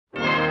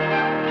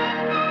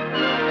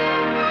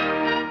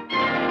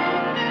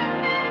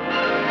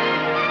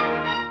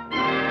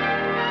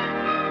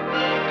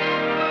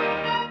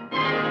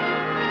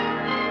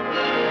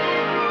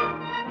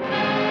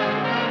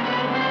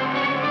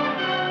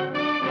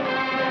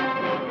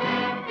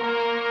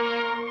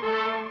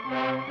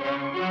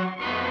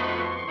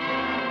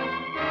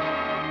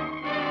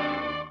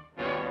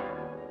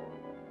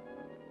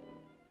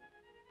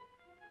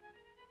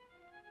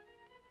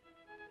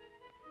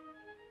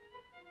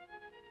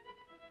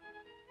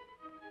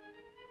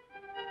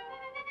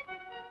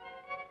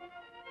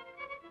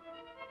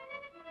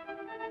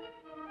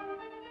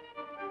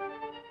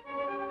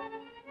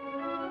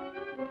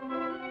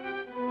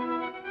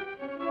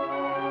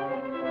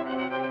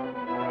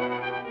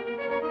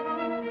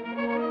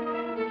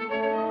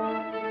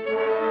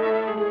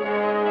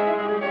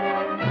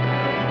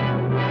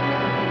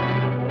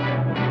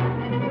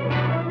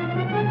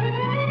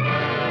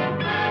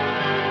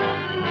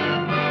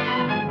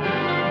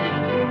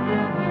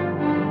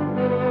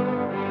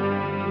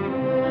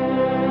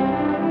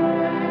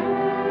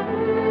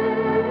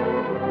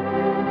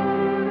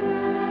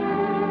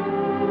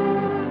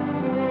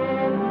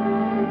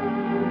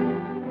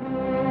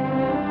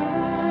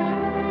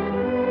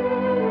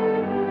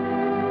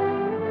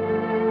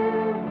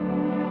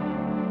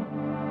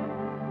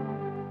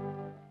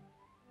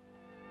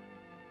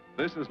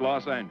This is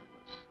Los Angeles.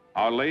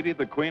 Our Lady,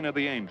 the Queen of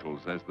the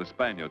Angels, as the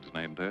Spaniards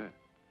named her.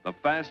 The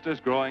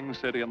fastest growing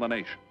city in the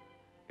nation.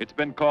 It's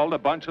been called a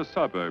bunch of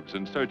suburbs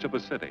in search of a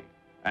city.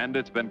 And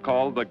it's been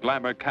called the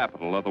glamour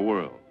capital of the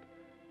world.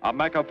 A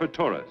mecca for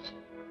tourists.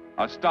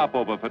 A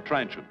stopover for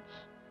transients.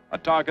 A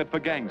target for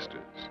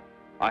gangsters.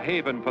 A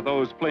haven for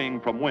those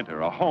fleeing from winter.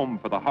 A home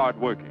for the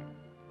hard-working.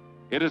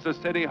 It is a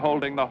city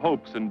holding the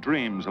hopes and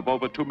dreams of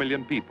over 2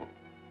 million people.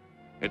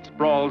 It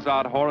sprawls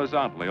out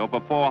horizontally over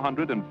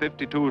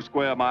 452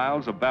 square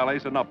miles of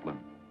valleys and upland,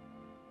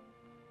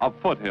 of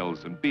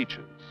foothills and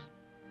beaches.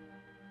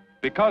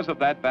 Because of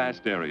that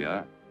vast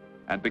area,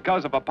 and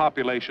because of a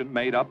population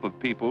made up of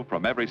people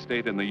from every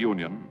state in the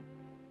Union,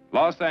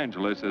 Los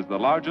Angeles is the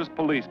largest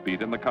police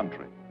beat in the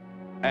country,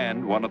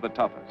 and one of the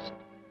toughest.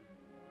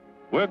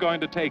 We're going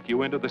to take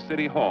you into the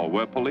city hall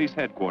where police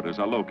headquarters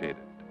are located.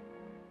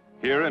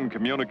 Here in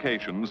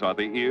communications are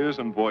the ears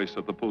and voice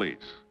of the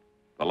police.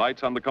 The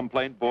lights on the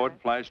complaint board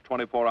flash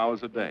 24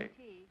 hours a day.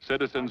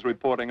 Citizens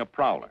reporting a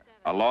prowler,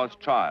 a lost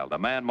child, a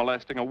man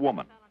molesting a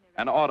woman,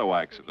 an auto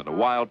accident, a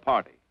wild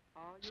party.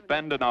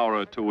 Spend an hour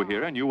or two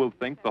here and you will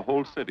think the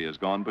whole city has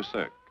gone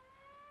berserk.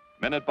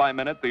 Minute by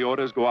minute, the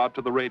orders go out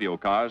to the radio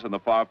cars in the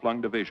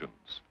far-flung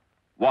divisions.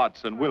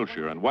 Watts and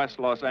Wilshire and West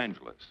Los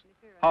Angeles.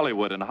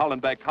 Hollywood and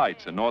Hollenbeck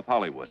Heights in North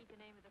Hollywood.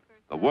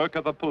 The work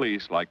of the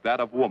police, like that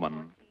of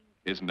woman,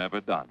 is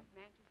never done.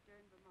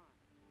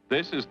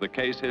 This is the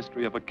case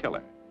history of a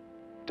killer,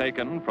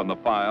 taken from the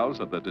files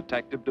of the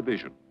Detective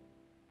Division.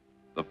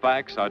 The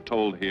facts are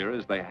told here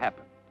as they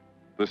happen.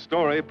 The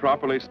story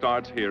properly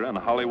starts here in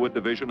Hollywood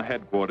Division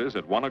headquarters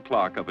at 1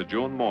 o'clock of a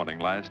June morning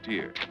last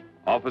year.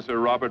 Officer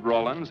Robert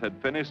Rawlins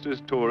had finished his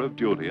tour of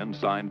duty and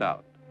signed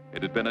out.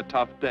 It had been a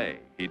tough day.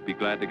 He'd be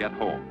glad to get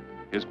home.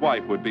 His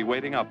wife would be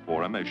waiting up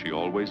for him as she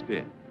always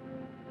did.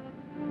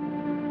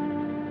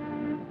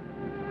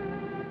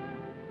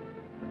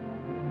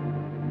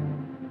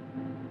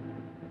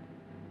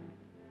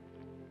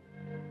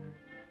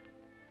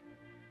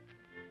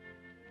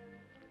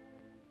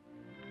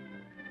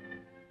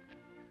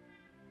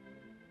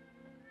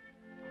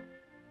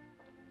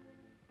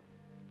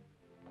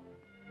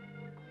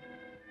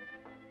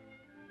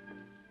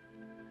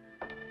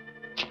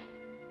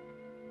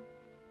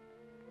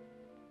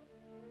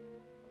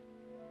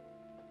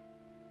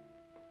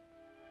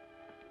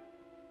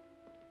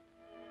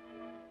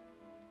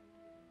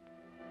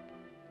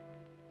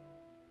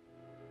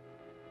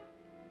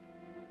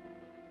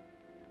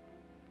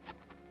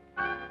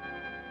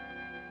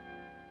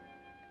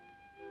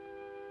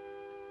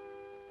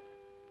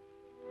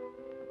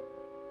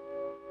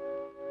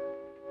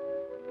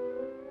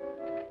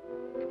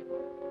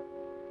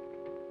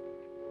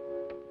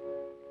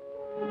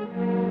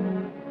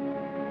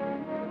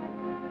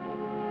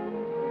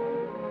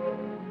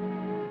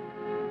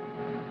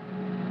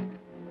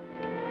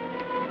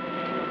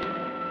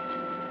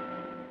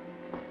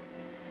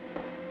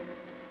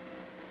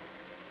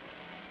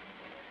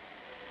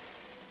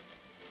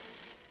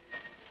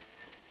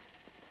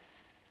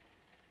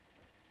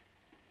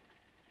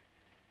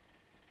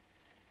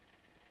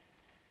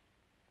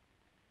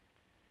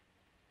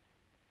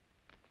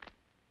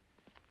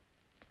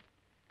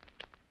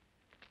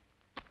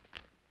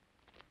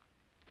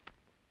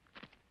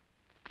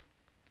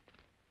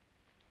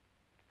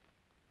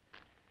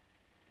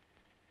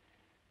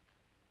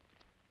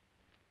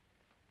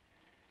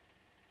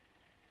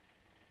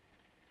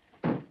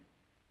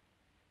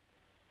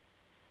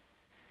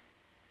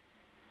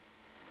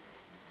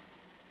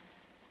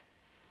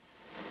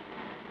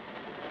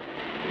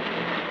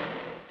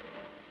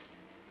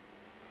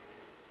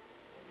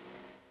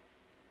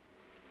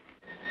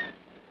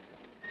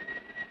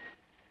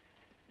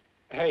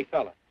 Hey,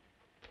 fella.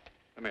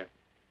 Come here.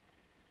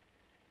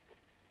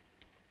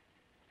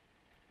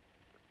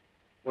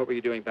 What were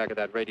you doing back at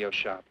that radio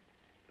shop?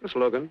 Just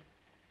looking.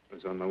 I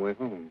was on my way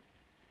home.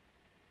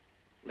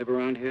 Live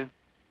around here?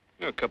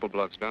 Yeah, a couple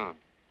blocks down.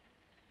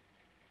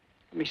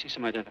 Let me see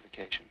some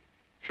identification.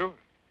 Sure.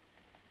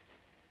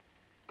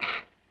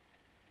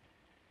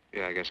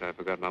 Yeah, I guess I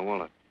forgot my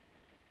wallet.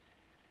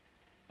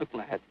 Look,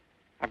 lad,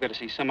 I've got to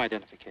see some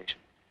identification.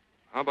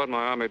 How about my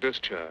Army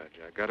discharge?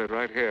 I got it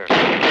right here.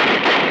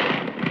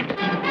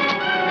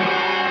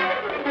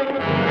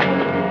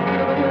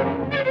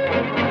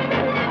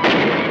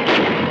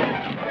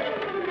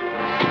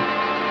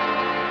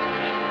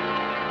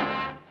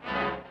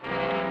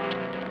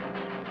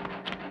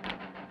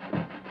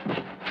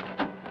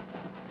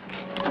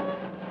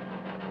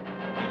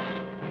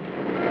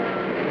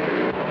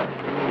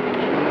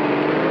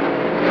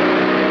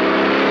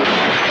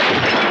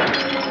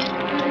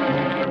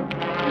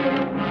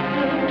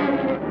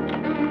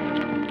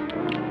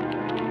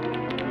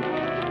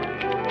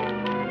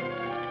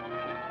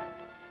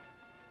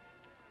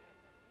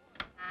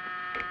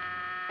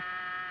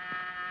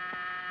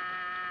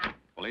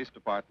 Police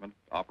Department,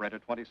 Operator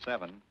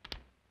 27.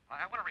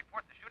 I want to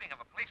report the shooting of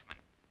a policeman.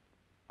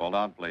 Hold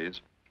on, please.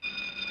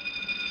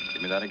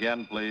 Give me that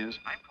again, please.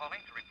 I'm calling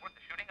to report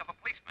the shooting of a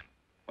policeman.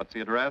 What's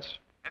the address?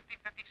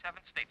 5057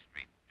 State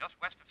Street, just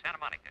west of Santa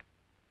Monica.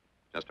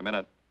 Just a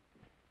minute.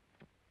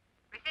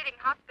 Receiving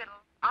hospital.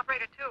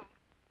 Operator 2.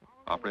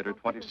 Operator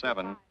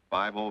 27,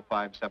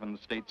 5057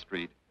 State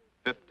Street,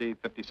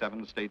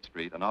 5057 State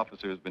Street. An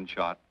officer has been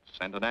shot.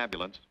 Send an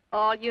ambulance.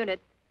 All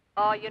units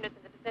in the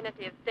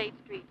vicinity of State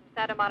Street and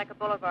Santa Monica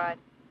Boulevard.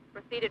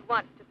 Proceed at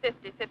once to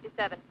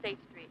 5057 State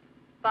Street,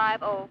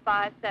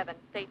 5057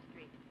 State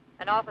Street.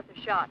 An officer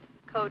shot.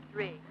 Code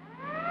 3.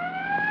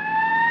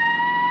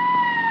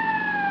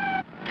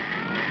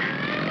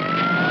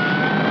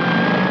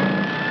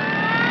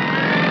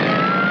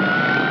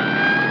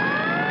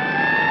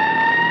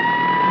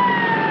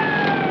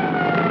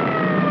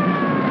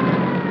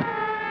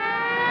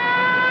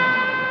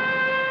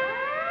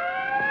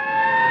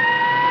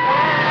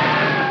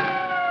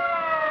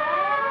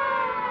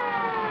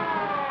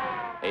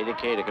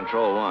 K to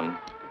Control 1.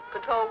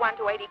 Control 1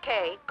 to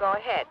 80K. Go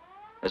ahead.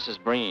 This is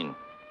Breen.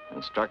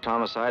 Instruct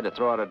homicide to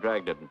throw out a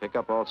Dragnet and pick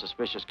up all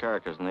suspicious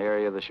characters in the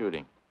area of the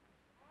shooting.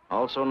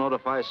 Also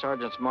notify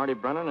Sergeants Marty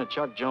Brennan and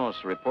Chuck Jones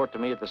to report to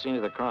me at the scene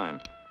of the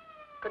crime.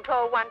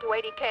 Control 1 to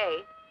 80K.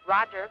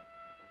 Roger.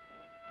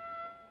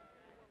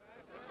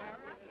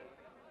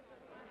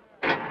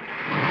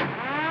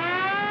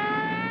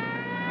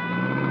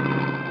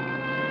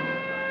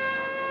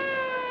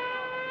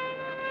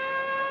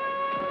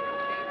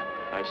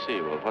 I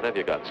see. Well, what have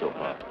you got so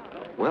far?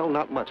 Well,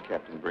 not much,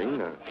 Captain Breen.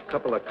 A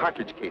couple of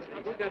cartridge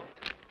casings.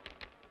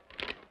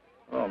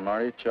 Oh,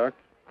 Marty, Chuck.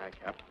 Hi,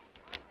 Cap.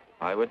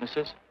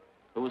 Eyewitnesses?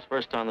 Who was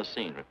first on the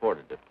scene,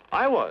 reported it?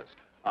 I was.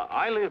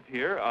 I live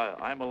here.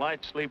 I'm a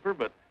light sleeper,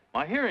 but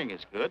my hearing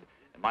is good.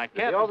 And my cat...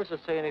 Did the officer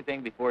say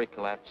anything before he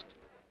collapsed?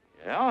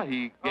 Yeah,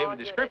 he gave All a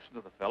description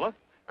of the fella.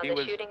 On He the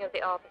was... shooting of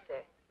the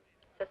officer.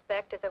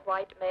 Suspect is a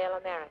white male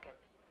American,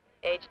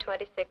 age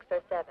 26 or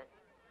 7,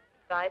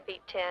 5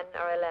 feet 10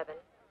 or 11,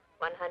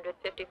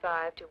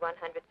 155 to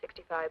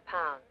 165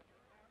 pounds,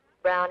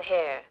 brown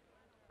hair,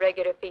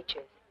 regular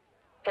features,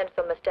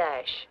 pencil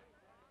mustache.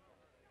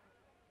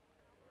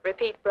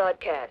 Repeat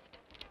broadcast.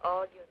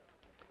 All units.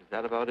 Is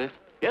that about it?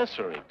 Yes,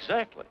 sir,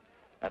 exactly.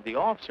 And the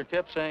officer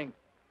kept saying,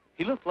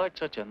 he looked like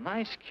such a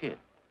nice kid.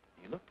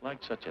 He looked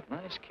like such a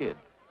nice kid.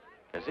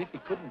 As if he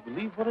couldn't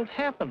believe what had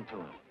happened to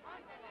him.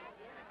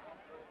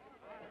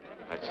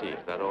 I see.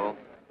 Is that all?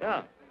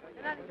 Yeah.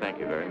 Thank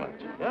you very much.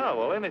 Yeah,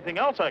 well, anything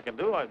else I can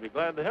do, I'd be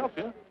glad to help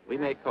you. We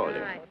may call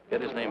you.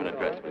 Get his name and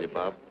address, will you,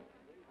 Bob?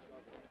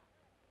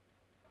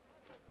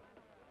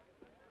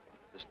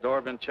 This door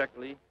been checked,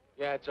 Lee?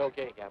 Yeah, it's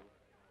okay, Captain.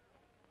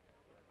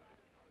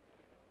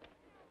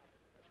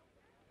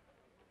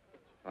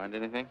 Find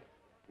anything?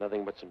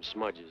 Nothing but some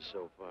smudges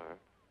so far.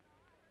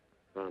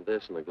 Found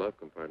this in the glove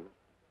compartment.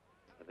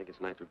 I think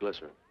it's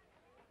nitroglycerin.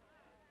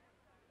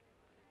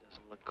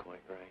 Doesn't look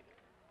quite right.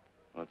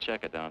 Well,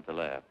 check it down at the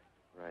lab.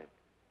 Right.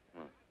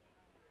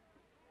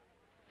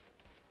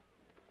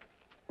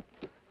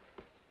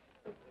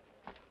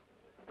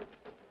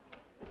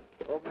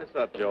 Open this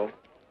up, Joe.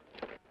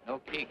 No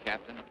key,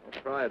 Captain.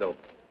 Let's try it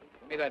open.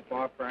 Give me that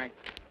bar, Frank.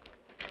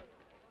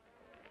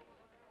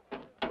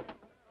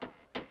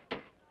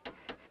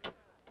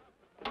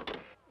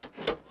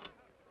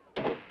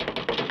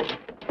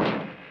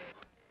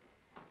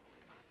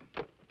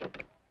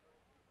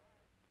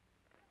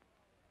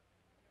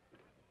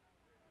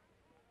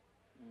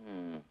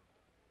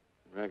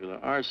 Regular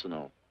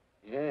arsenal.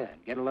 Yeah,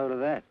 get a load of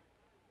that.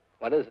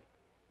 What is it?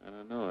 I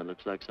don't know. It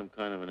looks like some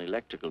kind of an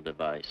electrical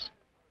device.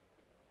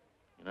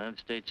 United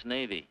States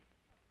Navy.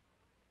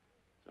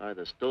 It's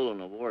either stolen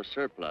or war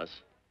surplus.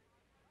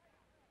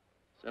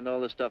 Send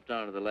all this stuff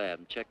down to the lab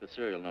and check the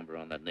serial number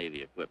on that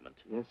Navy equipment.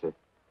 Yes, sir.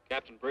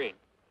 Captain Breen.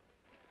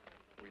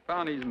 We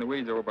found these in the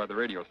weeds over by the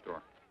radio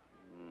store.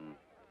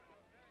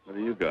 What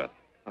do you got?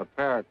 A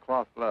pair of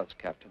cloth gloves,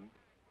 Captain.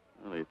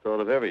 Well, he thought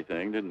of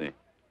everything, didn't he?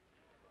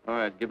 All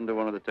right, give him to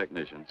one of the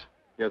technicians.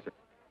 Yes, sir.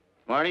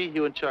 Marty,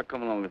 you and Chuck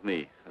come along with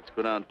me. Let's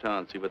go downtown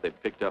and see what they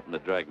picked up in the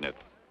Dragnet.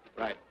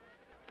 Right.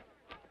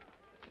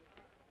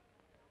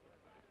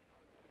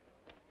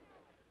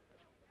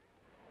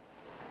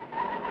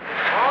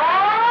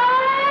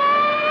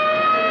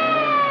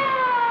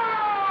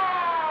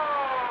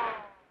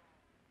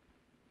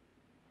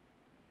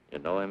 You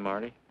know him,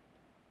 Marty?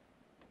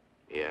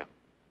 Yeah.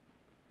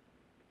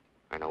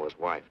 I know his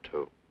wife,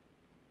 too.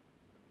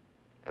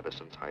 Ever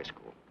since high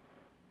school.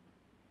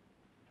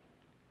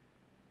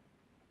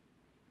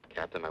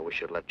 Captain, I wish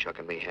you'd let Chuck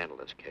and me handle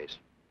this case.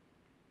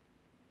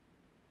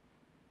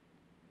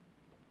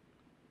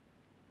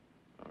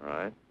 All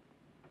right.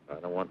 I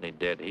don't want any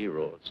dead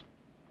heroes.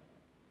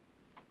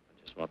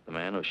 I just want the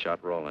man who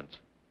shot Rawlins.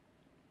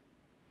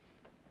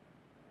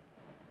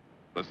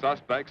 The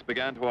suspects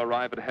began to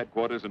arrive at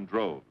headquarters in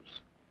droves.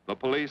 The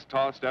police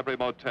tossed every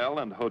motel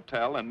and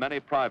hotel and many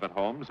private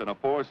homes in a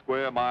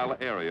 4-square-mile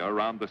area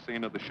around the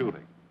scene of the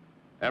shooting.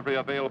 Every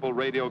available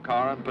radio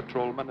car and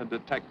patrolman and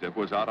detective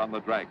was out on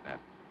the Dragnet.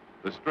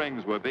 The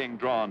strings were being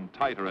drawn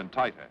tighter and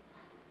tighter.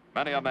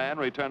 Many a man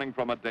returning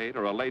from a date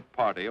or a late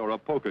party or a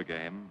poker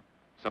game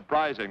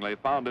surprisingly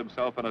found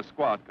himself in a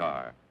squad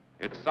car,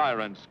 its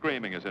siren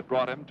screaming as it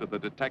brought him to the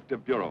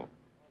detective bureau.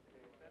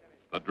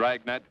 The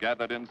Dragnet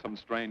gathered in some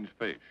strange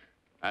fish,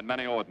 and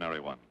many ordinary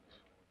ones.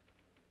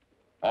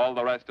 All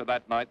the rest of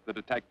that night, the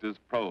detectives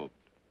probed,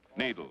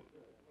 needled,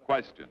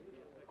 questioned,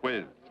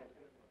 quizzed.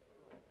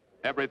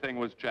 Everything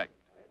was checked.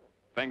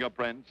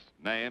 Fingerprints,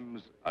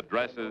 names,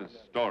 addresses,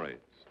 stories.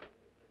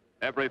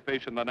 Every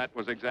fish in the net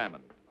was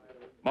examined.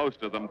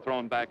 Most of them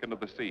thrown back into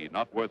the sea,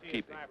 not worth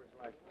keeping.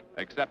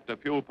 Except a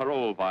few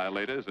parole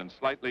violators and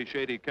slightly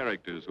shady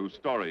characters whose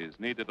stories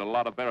needed a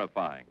lot of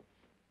verifying.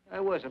 I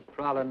wasn't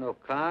prowling no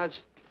cards.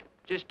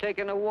 Just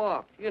taking a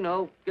walk, you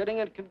know, getting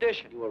in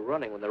condition. You were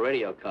running when the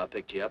radio car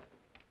picked you up.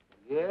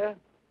 Yeah?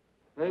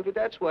 Maybe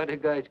that's why the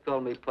guys call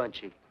me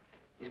Punchy.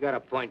 He's got a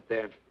point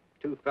there.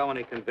 2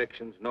 felony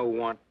convictions, no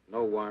warrant,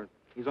 no warrant.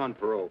 He's on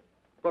parole.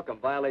 Book him,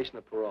 violation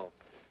of parole.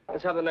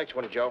 Let's have the next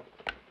one, Joe.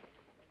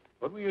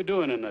 What were you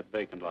doing in that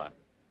vacant lot?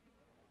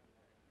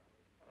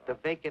 The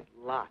vacant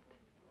lot.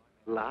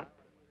 Lot?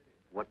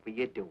 What were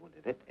you doing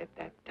in it at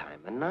that time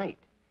of night?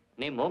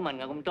 Nên mỗi mình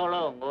cũng cho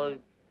lo ngồi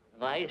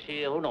ấy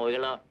xì hữu nội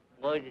là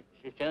ngồi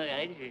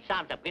ấy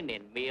 30cái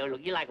年 bị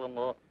luật dưới lại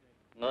của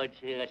ngồi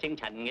sinh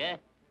thành nghĩa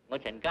ngồi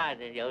thành ca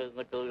giờ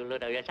ngồi tù lừa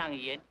đảo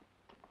sang gì.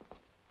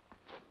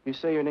 You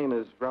say your name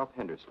is Ralph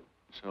Henderson.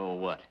 So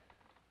what?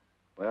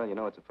 Well, you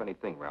know, it's a funny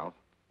thing, Ralph.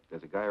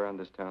 There's a guy around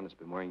this town that's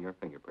been wearing your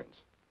fingerprints.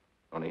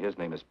 Only his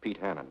name is Pete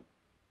Hannon.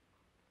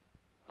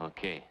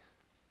 Okay.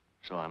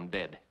 So I'm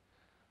dead.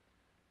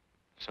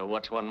 So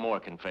what's one more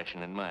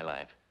confession in my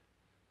life?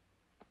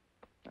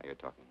 Now you're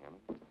talking,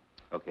 Hammond.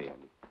 Okay,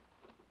 Andy.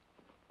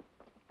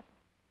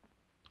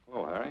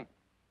 Hello, Harry.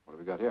 What have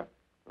we got here?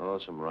 Oh,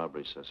 some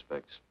robbery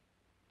suspects.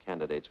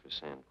 Candidates for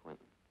San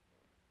Quentin.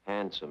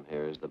 Handsome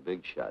here is the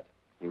big shot.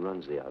 He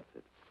runs the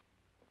outfit.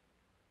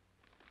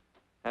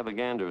 Have a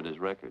gander at his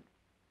record.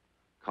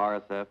 Car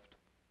theft,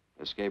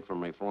 escape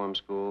from reform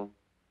school,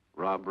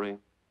 robbery,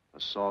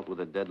 assault with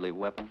a deadly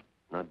weapon.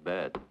 Not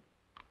bad.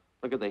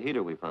 Look at the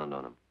heater we found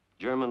on him.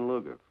 German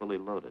Luger, fully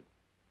loaded.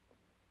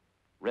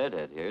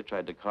 Redhead here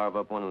tried to carve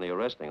up one of the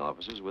arresting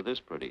officers with this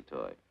pretty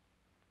toy.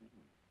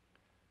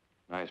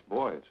 Nice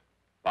boys.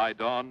 By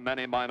dawn,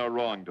 many minor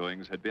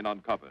wrongdoings had been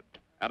uncovered,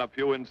 and a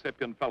few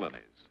incipient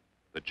felonies.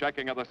 The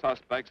checking of the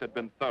suspects had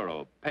been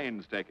thorough,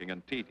 painstaking,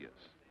 and tedious.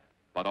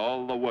 But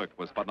all the work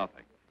was for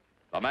nothing.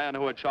 The man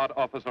who had shot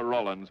Officer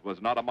Rollins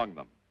was not among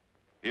them.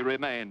 He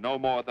remained no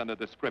more than a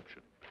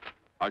description,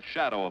 a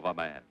shadow of a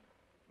man,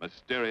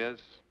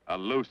 mysterious,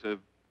 elusive,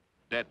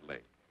 deadly,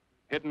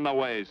 hidden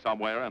away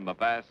somewhere in the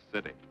vast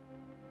city.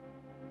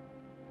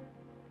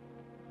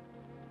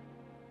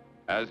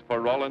 As for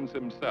Rollins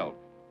himself,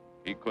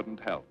 he couldn't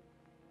help.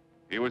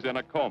 He was in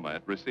a coma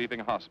at receiving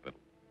hospital.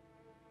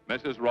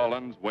 Mrs.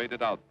 Rollins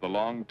waited out the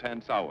long,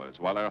 tense hours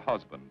while her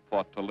husband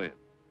fought to live.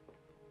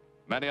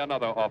 Many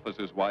another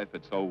officer's wife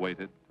had so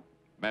waited.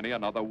 Many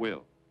another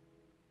will.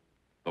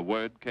 The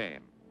word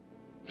came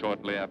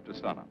shortly after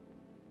sunup.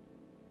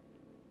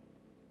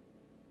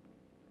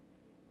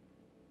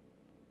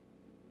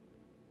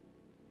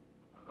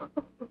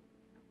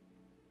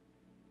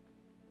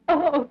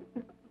 Oh.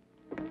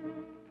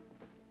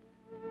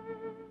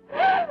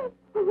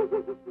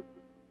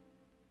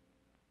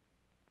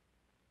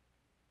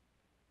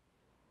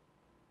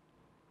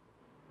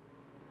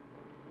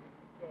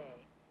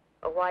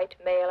 A white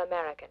male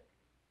American,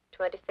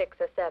 26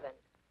 or 7,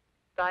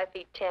 5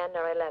 feet 10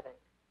 or 11,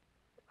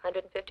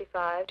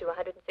 155 to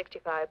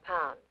 165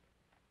 pounds,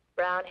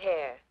 brown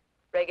hair,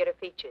 regular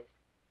features,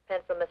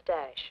 pencil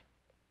mustache.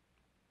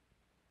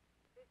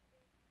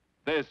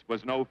 This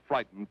was no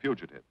frightened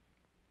fugitive.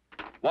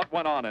 What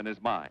went on in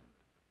his mind?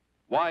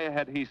 Why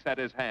had he set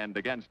his hand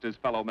against his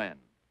fellow men,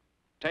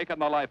 taken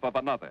the life of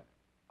another,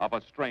 of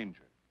a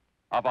stranger,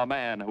 of a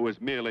man who was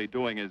merely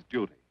doing his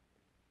duty?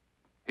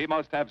 He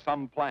must have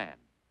some plan,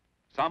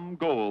 some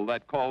goal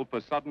that called for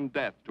sudden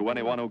death to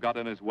anyone who got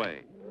in his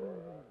way.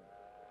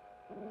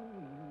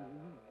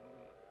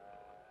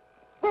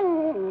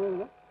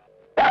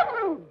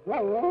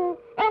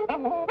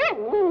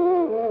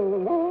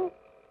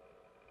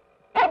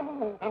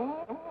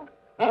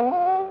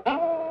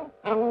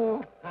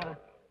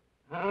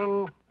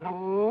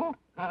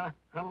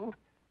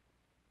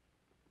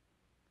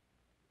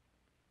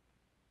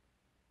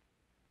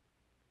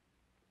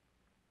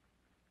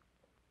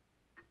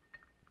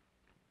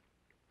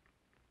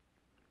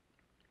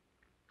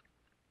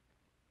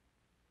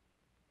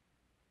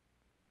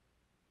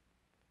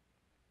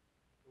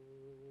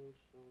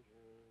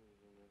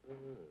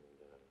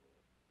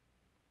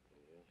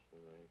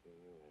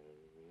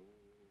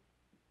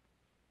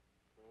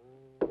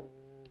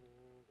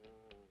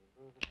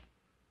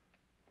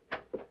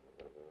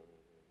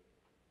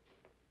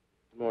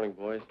 Good morning,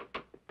 boys.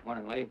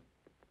 Morning, Lee.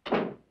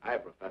 Hi,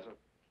 Professor.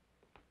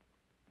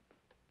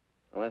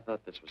 Well, I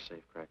thought this was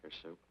safe cracker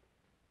soup.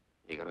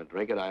 You gonna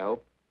drink it, I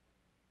hope?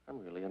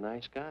 I'm really a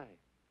nice guy.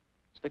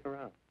 Stick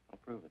around. I'll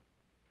prove it.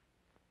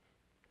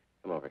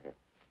 Come over here.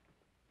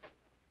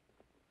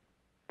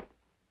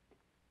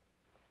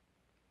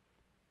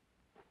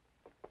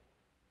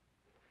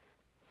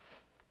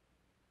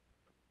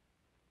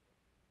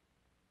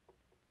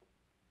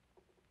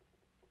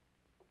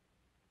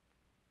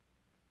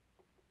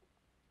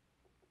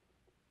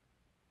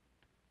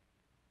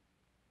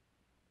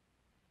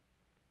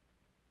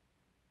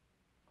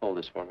 Hold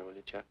this for me, will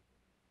you, Chuck?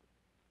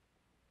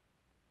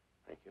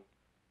 Thank you.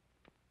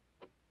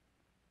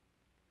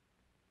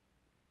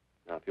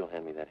 Now, if you'll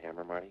hand me that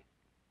hammer, Marty.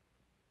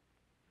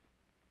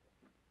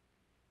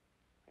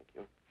 Thank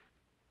you.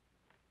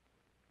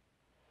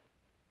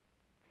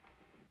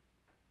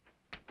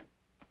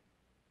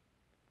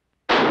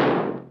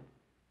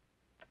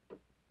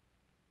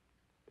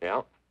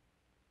 Yeah.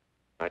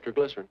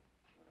 Nitroglycerin.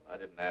 I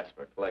didn't ask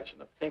for a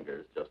collection of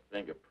fingers, just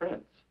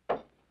fingerprints.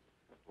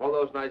 All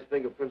those nice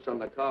fingerprints on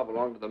the car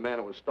belong to the man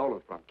it was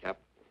stolen from, Cap.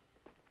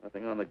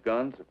 Nothing on the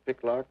guns or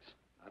picklocks?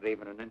 Not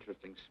even an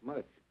interesting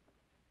smudge.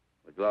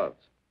 The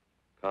gloves?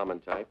 Common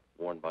type,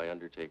 worn by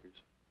undertakers.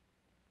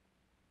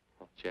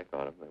 I'll check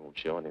on them. They won't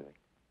show anything.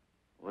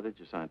 What did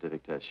your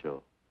scientific test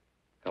show?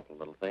 A couple of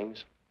little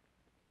things.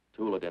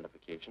 Tool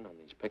identification on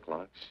these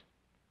picklocks.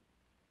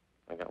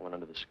 I got one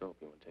under the scope.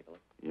 You want to take a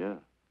look? Yeah.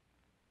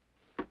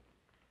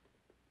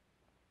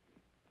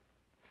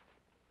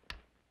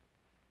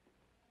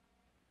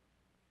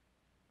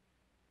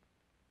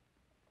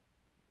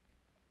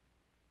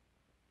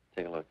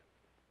 Take a look.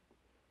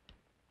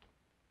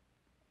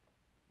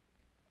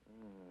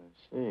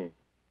 I see.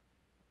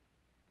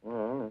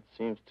 Well, it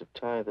seems to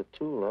tie the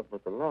tool up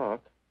with the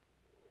lock.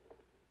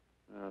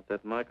 Now, if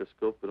that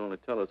microscope would only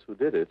tell us who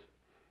did it.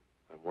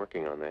 I'm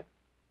working on that.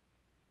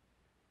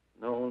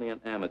 No, only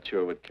an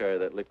amateur would carry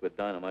that liquid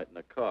dynamite in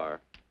a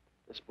car.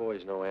 This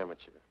boy's no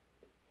amateur.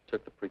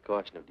 Took the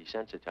precaution of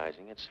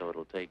desensitizing it so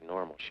it'll take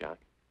normal shock.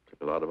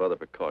 Took a lot of other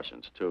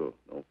precautions, too.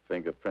 No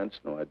fingerprints,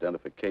 no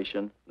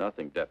identification,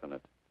 nothing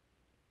definite.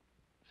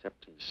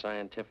 Except he's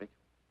scientific.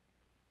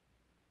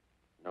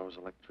 Knows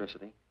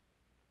electricity.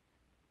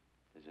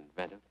 Is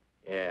inventive.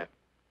 Yeah.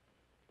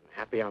 I'm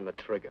happy on the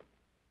trigger.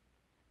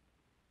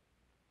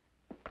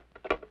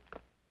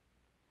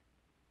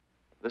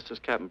 This is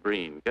Captain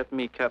Breen. Get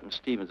me Captain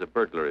Stevens a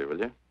burglary, will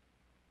you?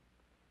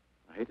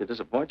 I hate to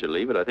disappoint you,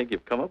 Lee, but I think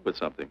you've come up with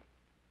something.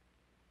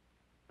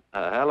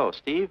 Hello,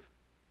 Steve.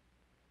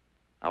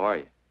 How are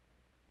you?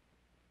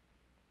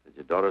 Did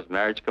your daughter's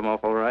marriage come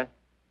off all right?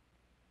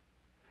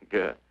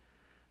 Good.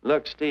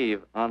 Look,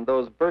 Steve, on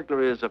those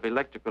burglaries of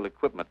electrical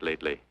equipment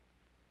lately,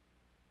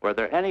 were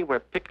there any where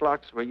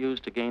picklocks were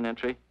used to gain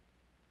entry?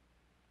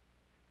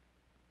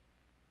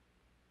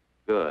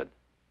 Good.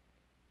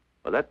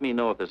 Well, let me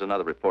know if there's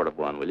another report of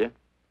one, will you?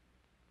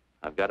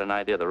 I've got an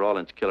idea the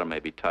Rawlins killer may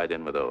be tied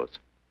in with those.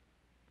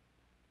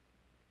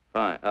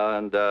 Fine.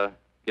 And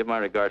give my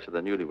regards to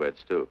the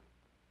newlyweds, too.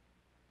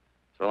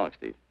 So long,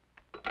 Steve.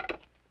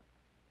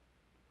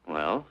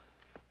 Well,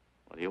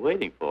 what are you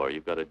waiting for?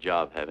 You've got a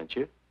job, haven't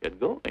you? Get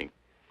going.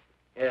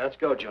 Yeah, let's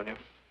go, Junior.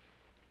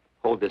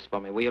 Hold this for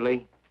me, will you,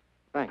 Lee?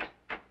 Thanks.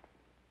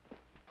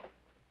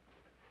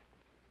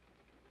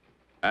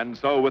 And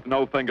so, with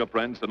no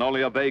fingerprints and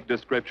only a vague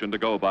description to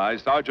go by,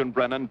 Sergeant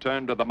Brennan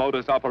turned to the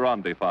modus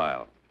operandi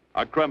file.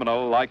 A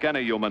criminal, like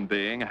any human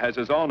being, has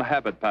his own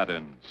habit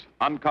patterns,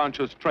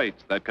 unconscious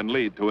traits that can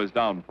lead to his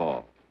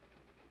downfall.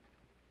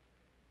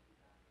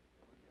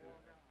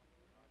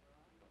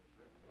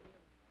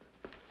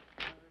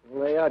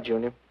 Well, there you are,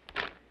 Junior.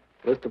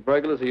 List of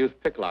burglars who use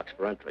picklocks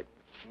for entry.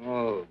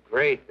 Oh,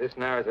 great. This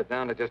narrows it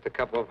down to just a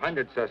couple of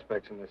hundred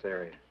suspects in this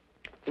area.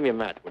 Give me a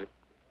match, will you?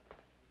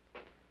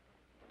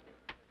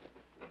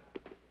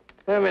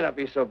 That may not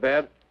be so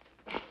bad.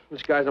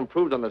 This guy's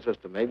improved on the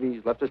system. Maybe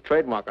he's left his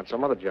trademark on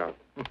some other job.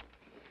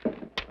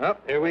 Well,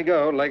 here we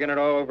go, legging it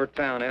all over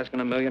town,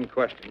 asking a million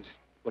questions.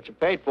 What you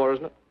paid for,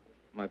 isn't it?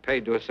 Am I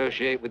paid to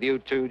associate with you,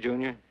 too,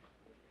 Junior?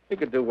 You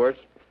could do worse.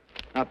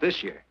 Not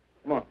this year.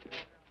 Come on.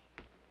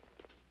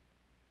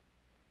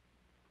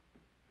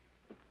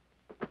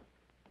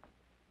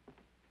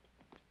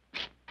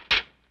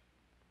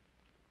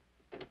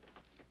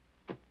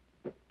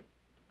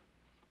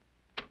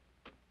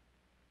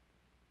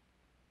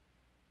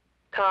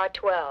 Car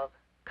 12,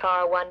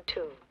 car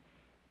 12,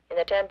 in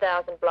the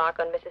 10,000 block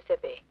on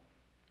Mississippi.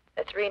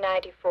 A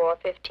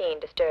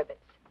 394-15 disturbance.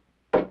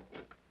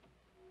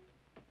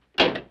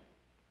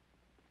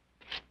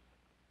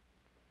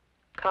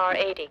 Car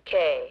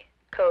 80K,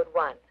 code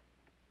 1.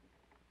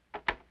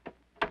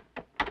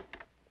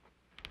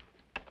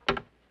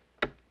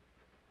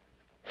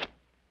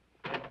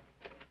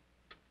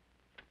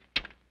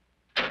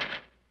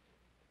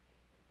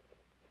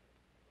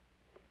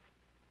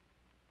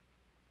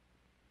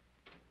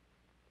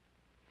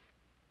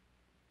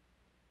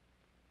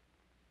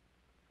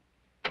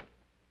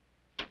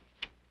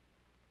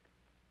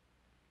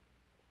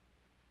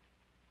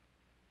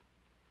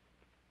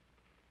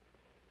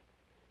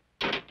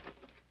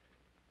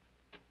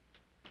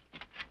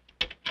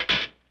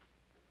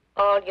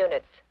 All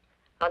units,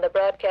 on the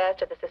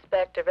broadcast of the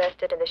suspect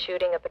arrested in the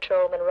shooting of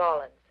Patrolman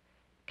Rawlins.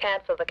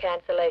 Cancel the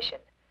cancellation.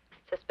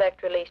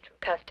 Suspect released from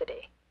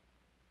custody.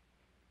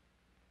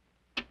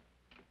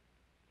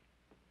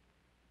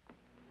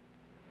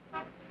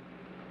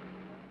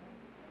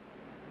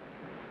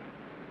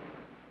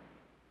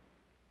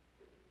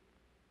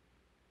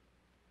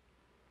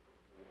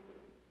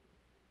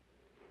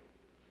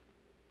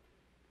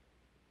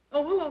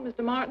 Oh, hello,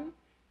 Mr. Martin.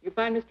 You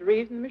find Mr.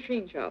 Reeves in the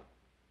machine shop.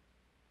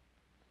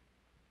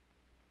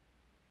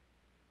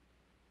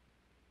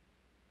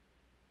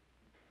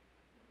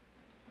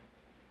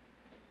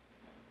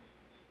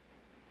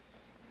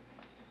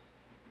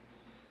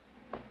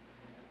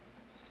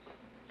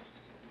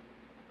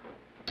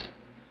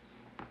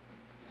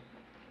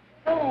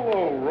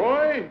 Hello,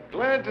 Roy.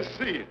 Glad to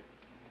see you.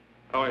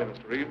 How are you,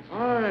 Mr. Reeves?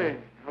 Hi.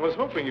 I was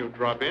hoping you'd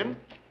drop in.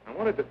 I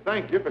wanted to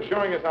thank you for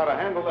showing us how to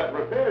handle that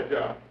repair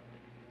job.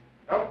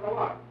 Helped a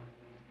lot.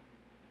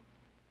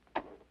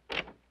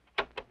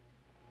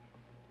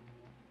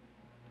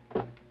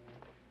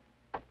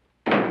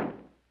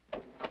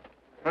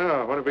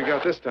 Well, what have we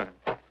got this time?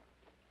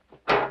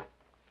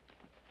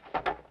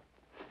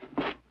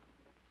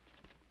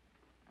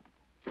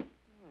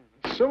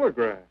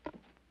 Silograph.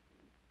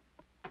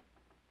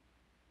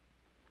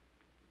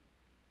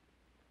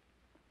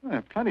 Well, there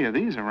are plenty of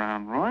these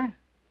around, Roy.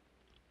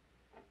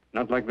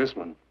 Not like this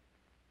one.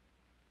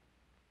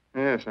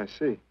 Yes, I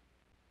see.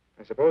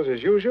 I suppose,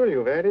 as usual,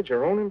 you've added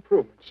your own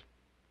improvements.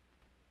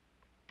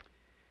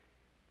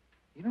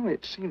 You know,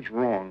 it seems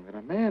wrong that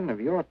a man of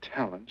your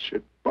talents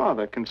should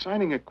bother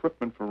consigning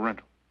equipment for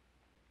rental.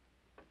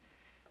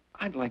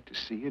 I'd like to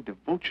see you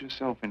devote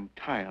yourself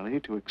entirely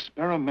to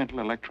experimental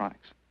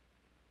electronics.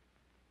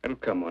 It'll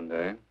come one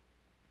day.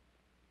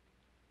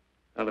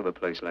 I'll have a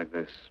place like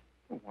this.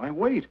 Well, why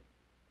wait?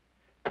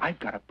 I've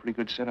got a pretty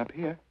good setup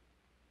here.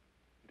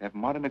 You'd have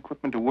modern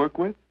equipment to work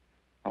with,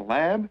 a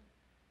lab,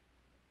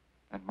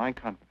 and my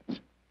confidence.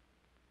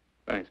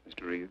 Thanks,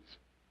 Mr. Reeves.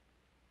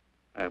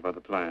 I have other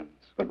plans.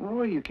 But,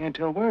 Roy, you can't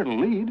tell where it'll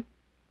lead.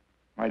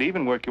 Might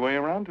even work your way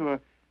around to a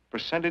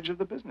percentage of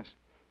the business.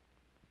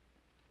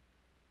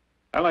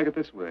 I like it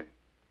this way.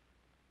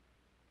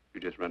 You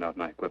just rent out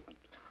my equipment.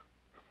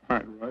 All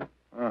right.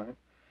 All right.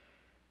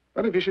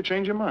 But if you should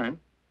change your mind...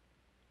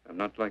 I'm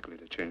not likely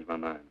to change my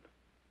mind.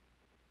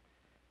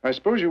 I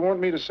suppose you want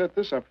me to set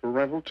this up for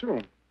rental,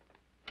 too.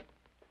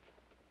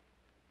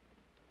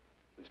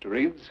 Mr.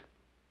 Reeves,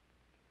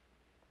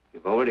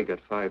 you've already got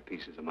 5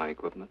 pieces of my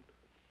equipment.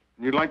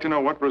 You'd like to know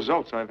what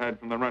results I've had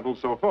from the rental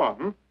so far,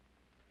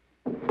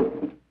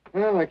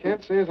 Well, I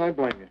can't say as I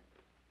blame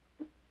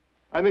you.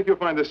 I think you'll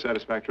find this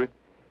satisfactory.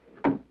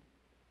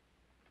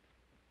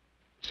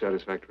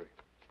 Satisfactory.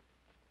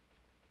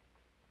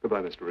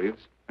 Goodbye, Mr.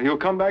 Reeves. And you'll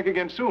come back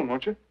again soon,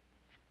 won't you?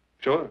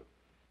 Sure.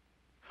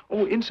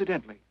 Oh,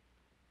 incidentally,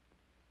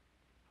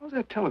 how's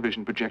that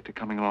television projector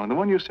coming along? The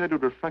one you said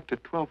would reflect a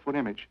 12-foot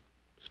image.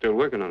 Still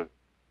working on it.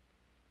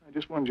 I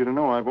just wanted you to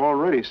know I've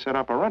already set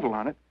up a rental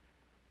on it.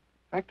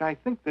 In fact, I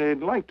think they'd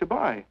like to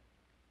buy.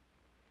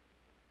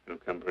 It'll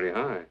come pretty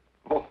high.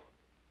 Oh,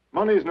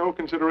 money's no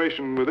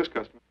consideration with this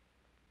customer.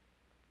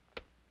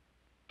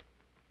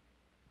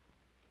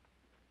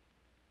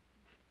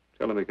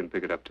 Tell him he can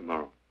pick it up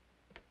tomorrow.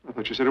 I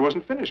thought you said it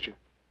wasn't finished yet.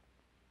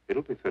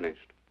 It'll be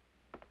finished.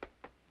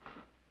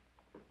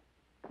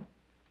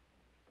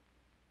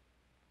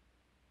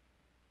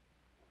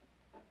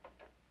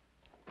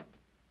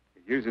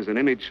 It uses an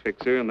image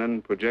fixer and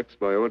then projects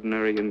by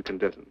ordinary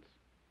incandescence.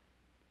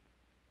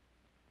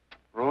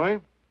 Roy,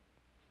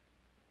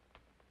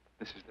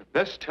 this is the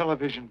best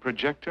television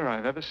projector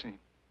I've ever seen.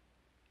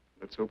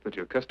 Let's hope that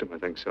your customer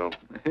thinks so.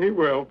 He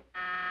will.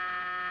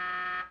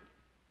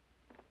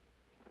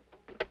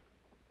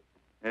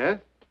 Yes?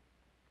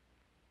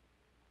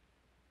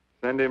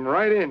 Send him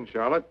right in,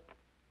 Charlotte.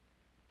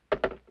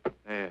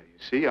 There, you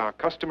see, our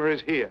customer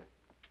is here,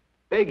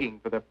 begging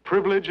for the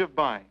privilege of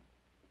buying.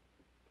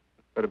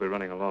 Better be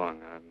running along.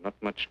 I'm not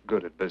much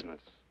good at business.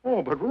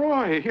 Oh, but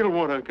Roy, he'll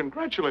want to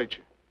congratulate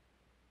you.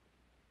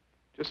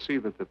 Just see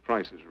that the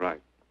price is right.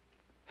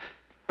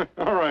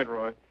 All right,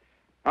 Roy.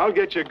 I'll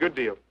get you a good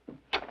deal.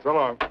 So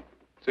long.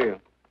 See you.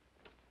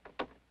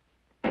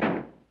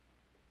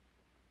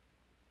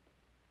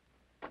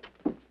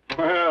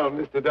 Well,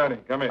 Mr.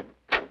 Dunning, come in.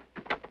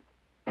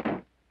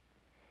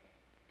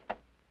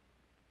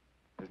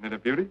 Isn't it a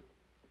beauty?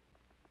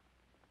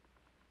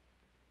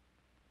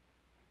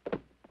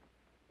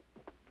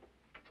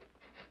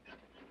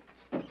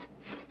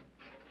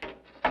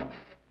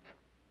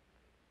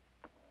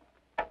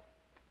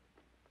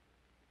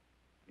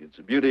 It's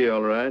a beauty,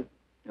 all right.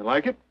 You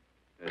like it?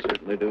 I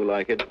certainly do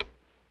like it.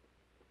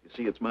 You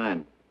see, it's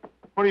mine.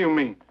 What do you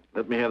mean?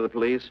 Let me have the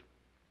police.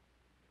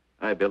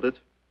 I built it.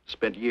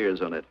 Spent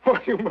years on it. Oh,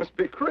 you must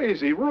be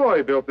crazy.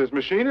 Roy built this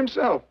machine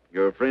himself.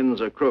 Your friend's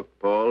a crook,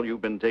 Paul.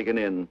 You've been taken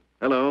in.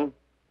 Hello?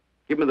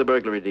 Give me the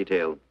burglary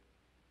detail.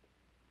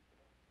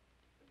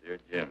 Dear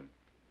Jim,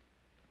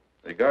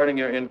 regarding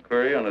your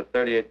inquiry on a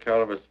 .38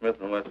 caliber Smith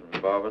 & Wesson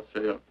revolver,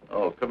 serial...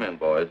 Oh, come in,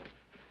 boys.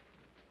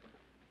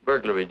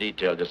 Burglary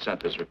detail just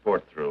sent this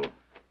report through.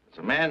 There's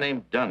a man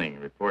named Dunning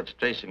reports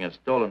tracing a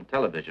stolen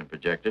television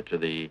projector to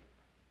the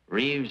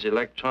Reeves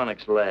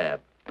Electronics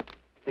Lab.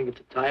 Think it's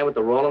a tie with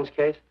the Rawlins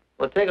case?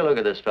 Well, take a look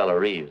at this fellow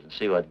Reeves and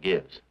see what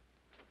gives.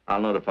 I'll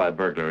notify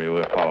burglary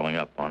we're following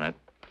up on it.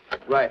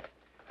 Right.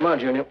 Come on,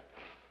 Junior.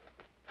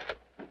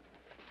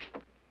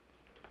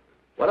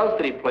 What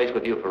else did he place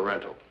with you for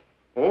rental?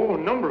 Oh, a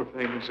number of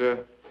things.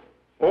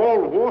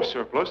 All war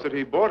surplus that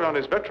he bought on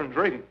his veterans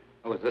rating.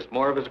 Oh, is this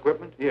more of his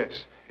equipment?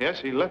 Yes. Yes,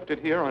 he left it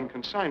here on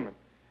consignment.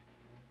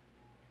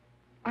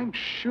 I'm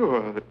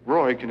sure that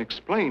Roy can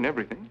explain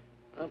everything.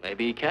 Well,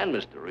 maybe he can,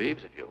 Mr.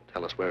 Reeves, if you'll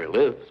tell us where he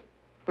lives.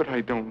 But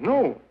I don't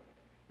know.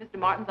 Mr.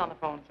 Martin's on the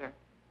phone, sir.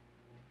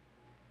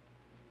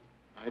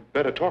 I'd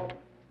better talk to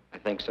him. I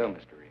think so,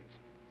 Mr. Reeves.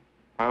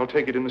 I'll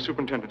take it in the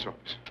superintendent's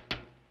office.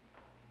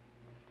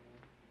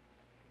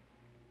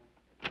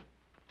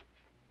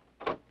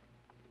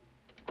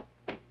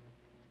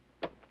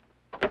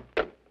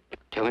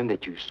 Tell him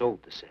that you sold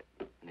the set,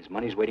 and his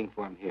money's waiting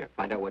for him here.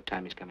 Find out what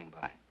time he's coming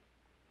by.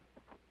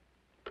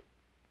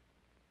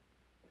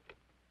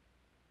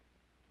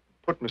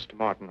 Put Mr.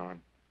 Martin on.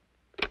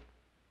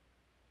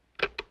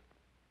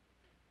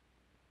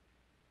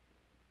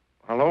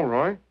 Hello,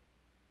 Roy?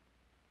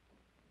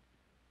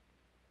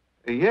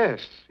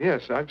 Yes,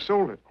 I've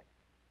sold it.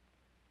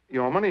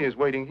 Your money is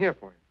waiting here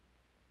for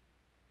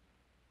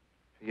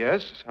you.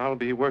 Yes, I'll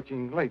be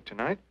working late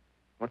tonight.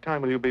 What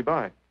time will you be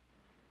by?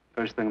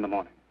 First thing in the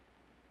morning.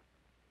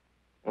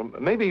 Well,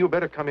 maybe you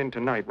better come in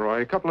tonight,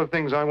 Roy. A couple of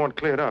things I want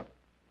cleared up.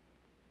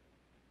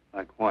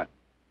 Like what?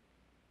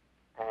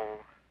 Oh,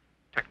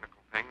 technical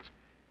things.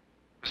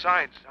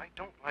 Besides, I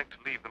don't like to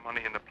leave the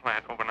money in the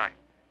plant overnight.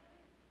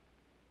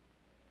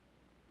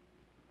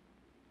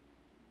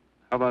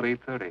 How about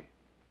 8:30?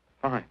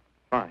 Fine.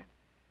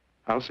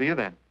 I'll see you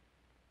then.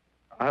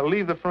 I'll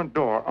leave the front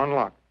door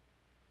unlocked.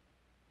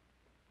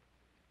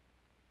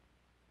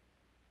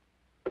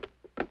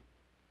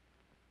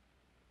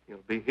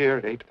 You'll be here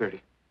at 8:30.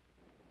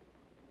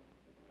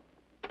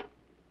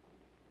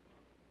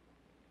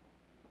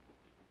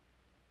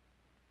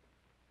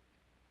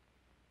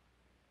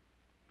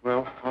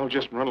 Well, I'll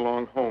just run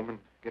along home and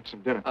get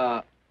some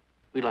dinner.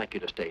 We'd like you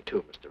to stay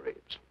too, Mr.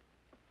 Reeves.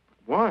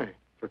 Why?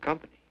 For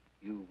company.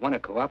 You want to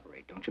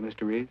cooperate, don't you,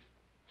 Mr. Reeves?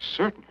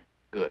 Certainly.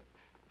 Good.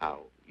 Now,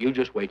 you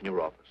just wait in your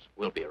office.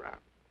 We'll be around.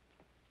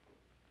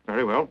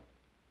 Very well.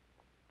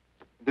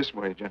 This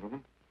way,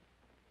 gentlemen.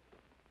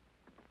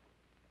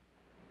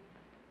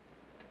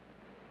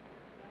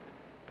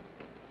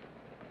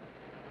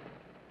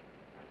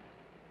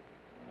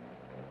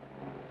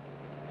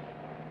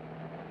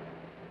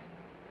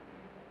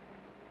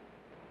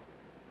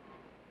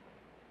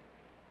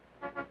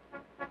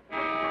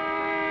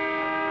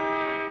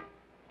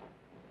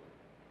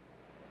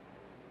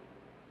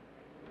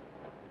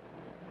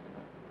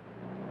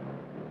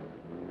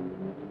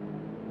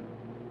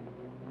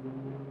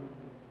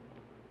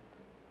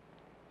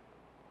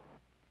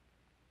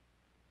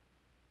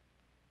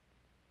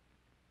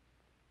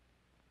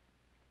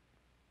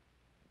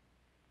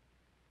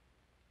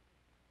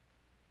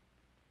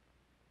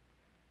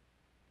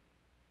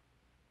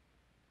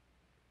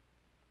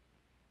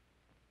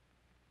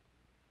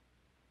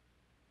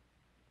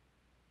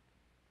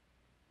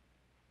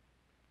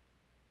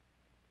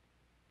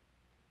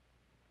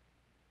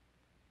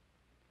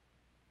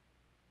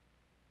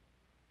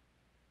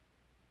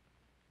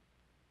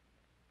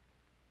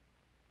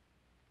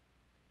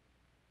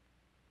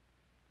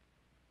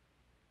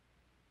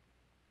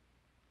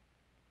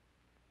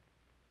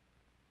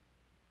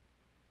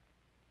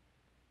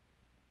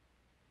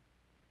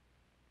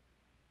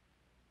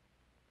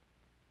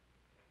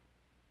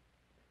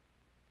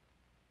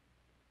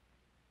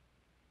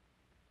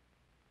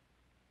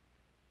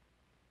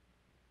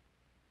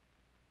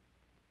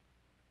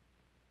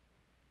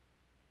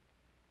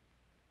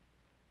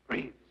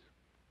 Reeves. Is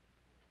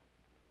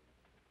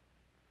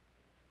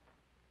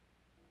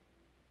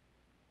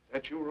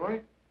that you, Roy?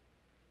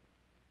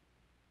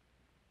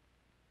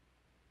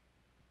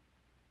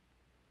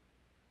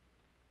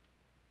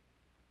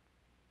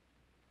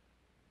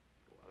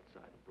 Go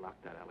outside and block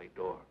that alley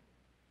door.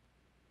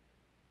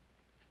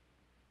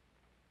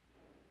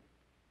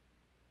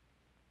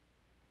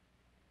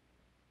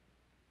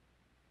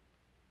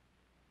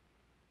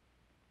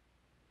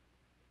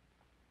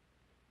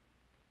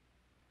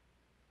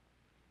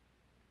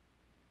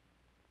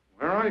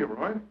 Where are you,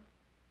 Roy?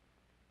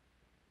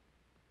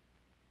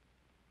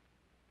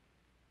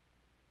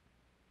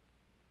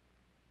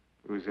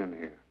 Who's in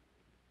here?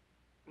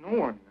 No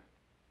one.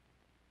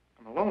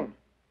 I'm alone.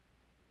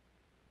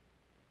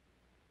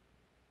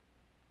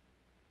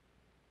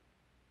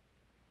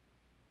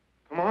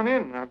 Come on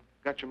in. I've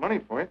got your money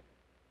for you.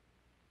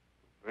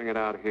 Bring it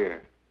out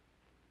here.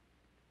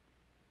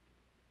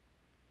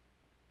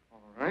 All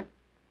right.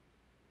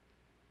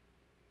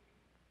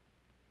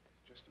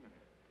 Just a minute.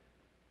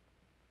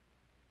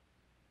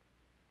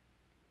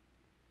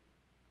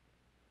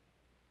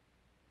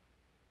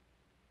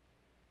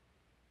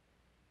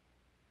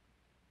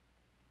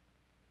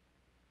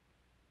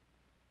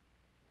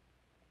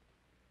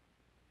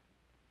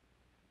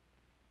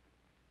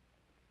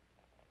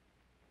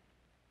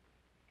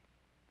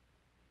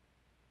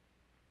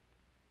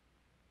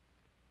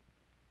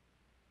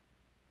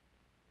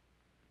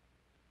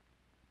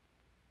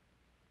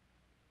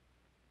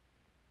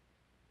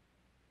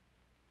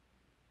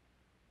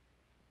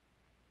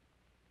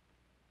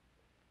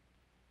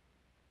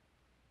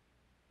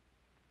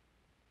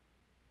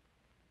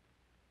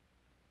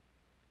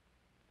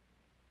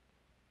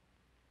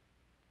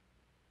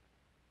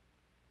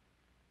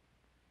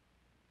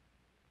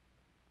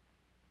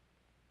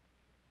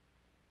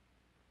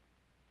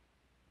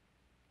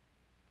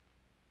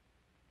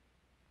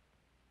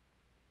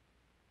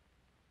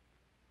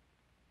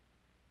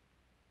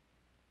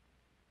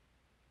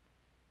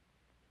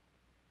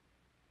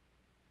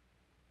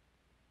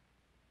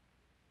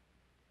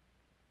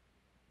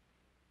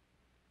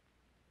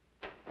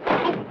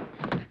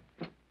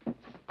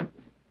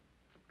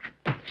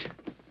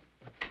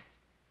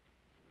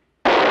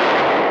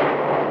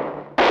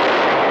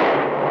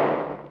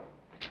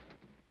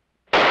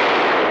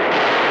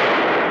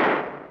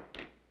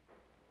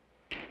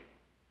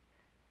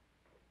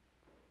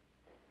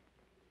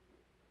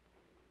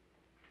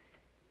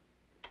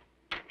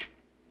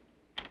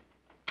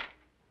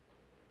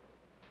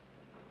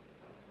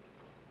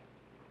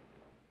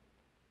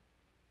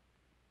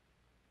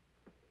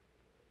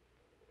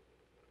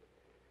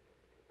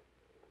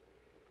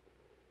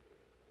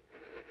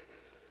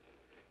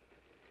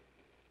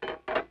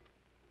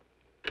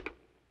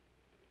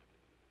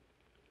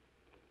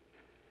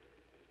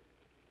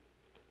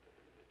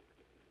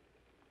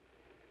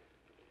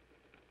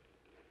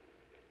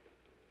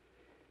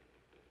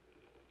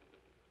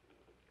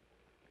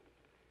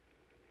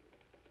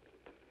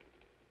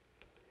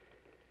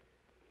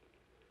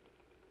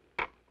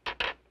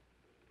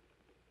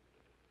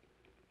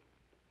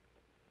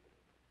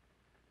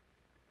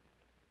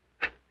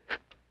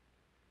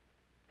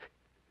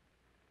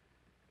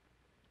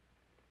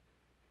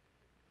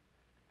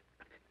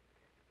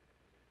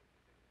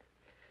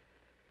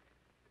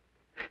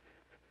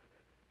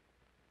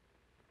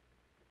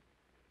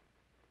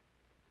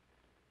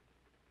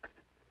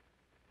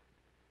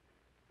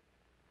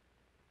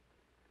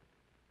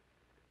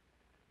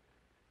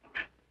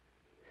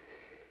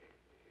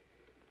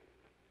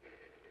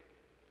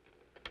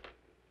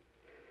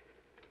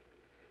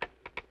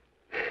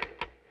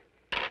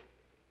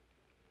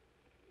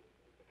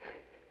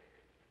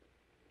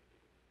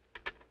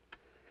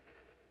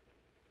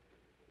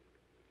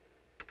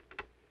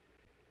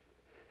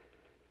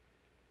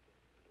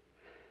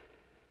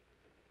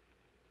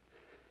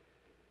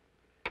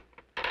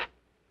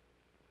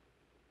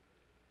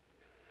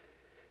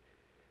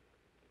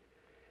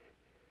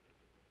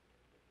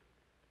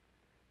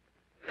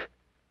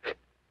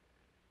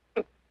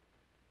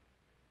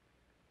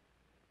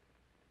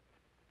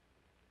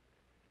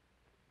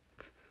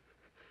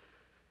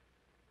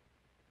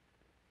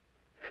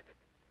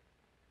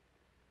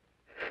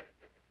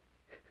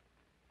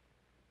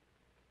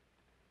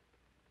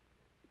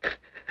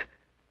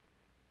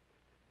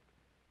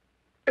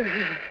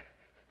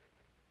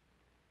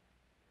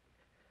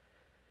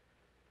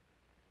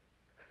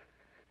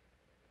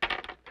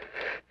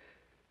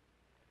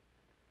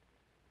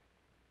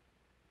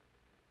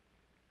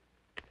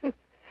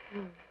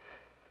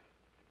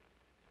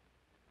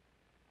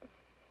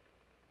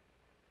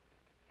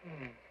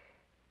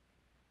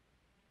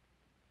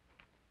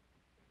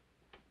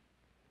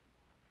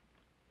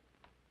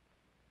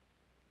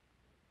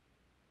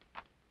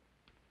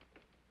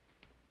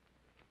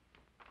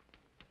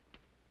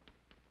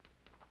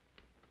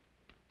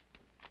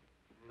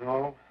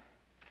 No.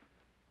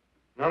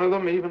 None of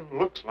them even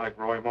looks like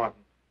Roy Martin.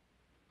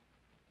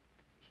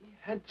 He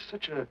had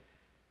such a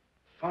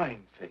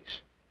fine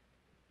face.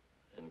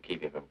 Didn't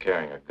keep him from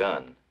carrying a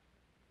gun.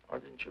 Or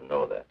didn't you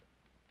know that?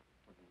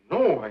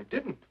 No, I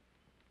didn't.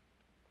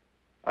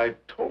 I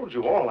told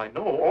you all I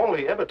know, all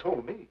he ever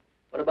told me.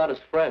 What about his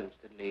friends?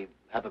 Didn't he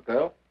have a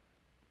girl?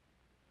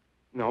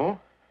 No,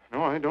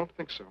 I don't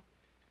think so.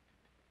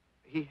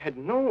 He had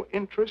no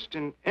interest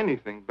in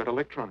anything but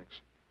electronics.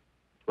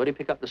 Where'd he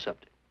pick up the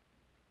subject?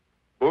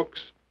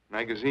 Books,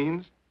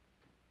 magazines.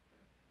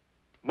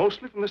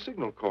 Mostly from the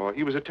Signal Corps.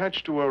 He was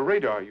attached to a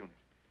radar unit.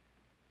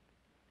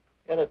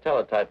 Get a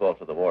teletype off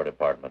to the War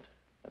Department.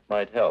 That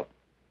might help.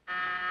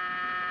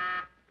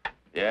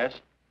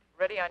 Yes?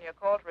 Ready on your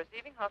call to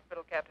receiving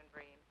hospital, Captain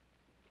Breen.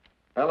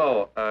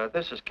 Hello,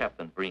 this is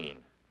Captain Breen.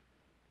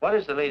 What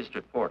is the latest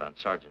report on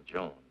Sergeant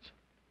Jones?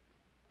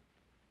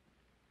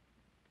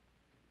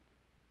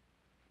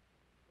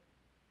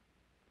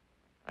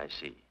 I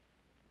see.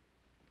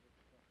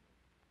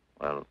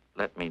 Well,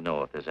 let me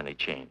know if there's any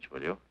change,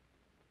 will you?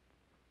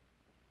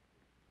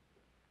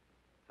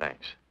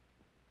 Thanks.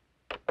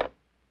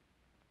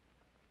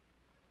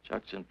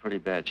 Chuck's in pretty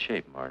bad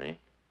shape, Marty.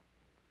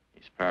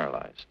 He's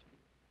paralyzed.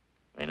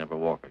 May never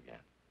walk again.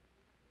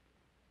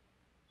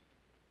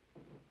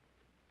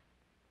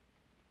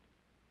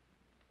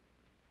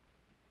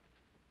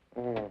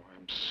 Oh,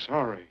 I'm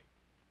sorry.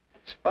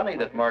 It's funny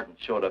that Martin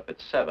showed up at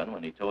 7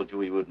 when he told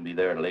you he wouldn't be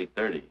there till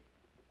 8:30.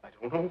 I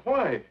don't know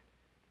why.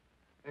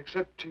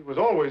 Except he was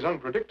always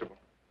unpredictable.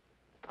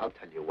 I'll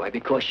tell you why.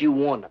 Because you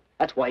warned him.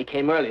 That's why he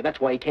came early. That's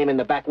why he came in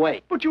the back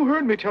way. But you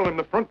heard me tell him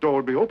the front door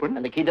would be open.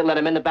 And the key didn't let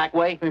him in the back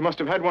way? He must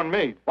have had one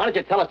made. Why don't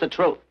you tell us the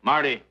truth?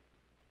 Marty.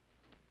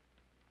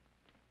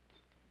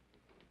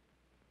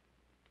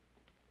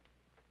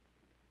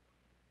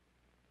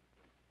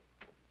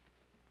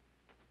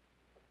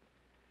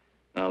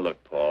 Now,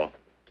 look, Paul.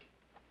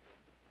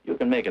 You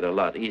can make it a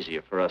lot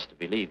easier for us to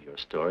believe your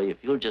story if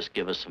you'll just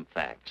give us some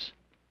facts.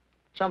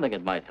 Something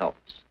that might help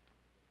us.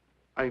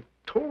 I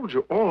told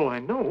you all I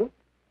know.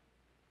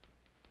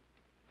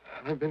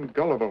 I've been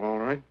gullible, all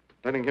right,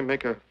 letting him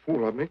make a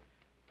fool of me.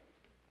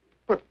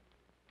 But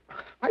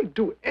I'd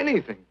do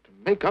anything to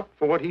make up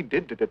for what he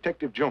did to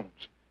Detective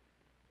Jones.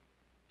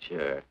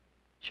 Sure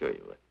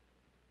you would.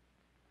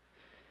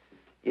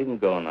 You can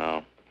go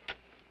now.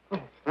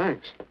 Oh,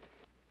 thanks.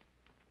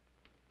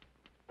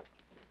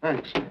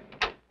 Thanks.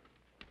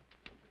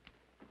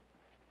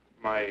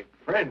 My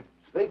friends,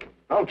 they can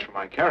vouch for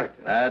my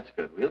character. That's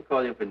good. We'll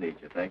call you if we need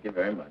you. Thank you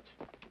very much.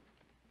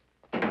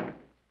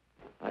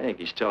 I think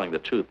he's telling the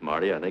truth,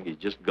 Marty. I think he's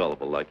just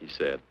gullible, like he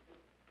said.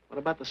 What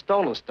about the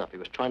stolen stuff he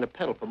was trying to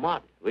peddle for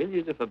Martin? We'll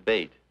use it for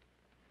bait.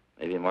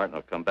 Maybe Martin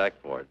will come back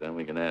for it. Then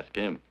we can ask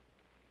him.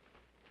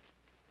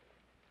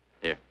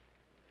 Here.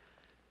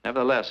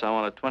 Nevertheless, I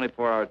want a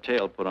 24-hour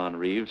tail put on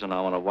Reeves, and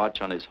I want a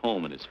watch on his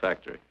home and his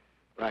factory.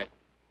 Right.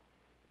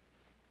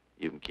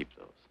 You can keep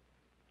those.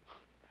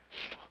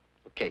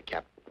 Okay,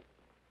 Cap.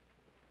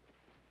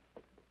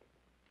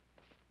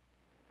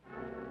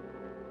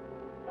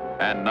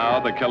 And now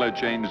the killer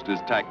changed his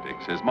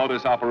tactics, his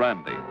modus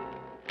operandi.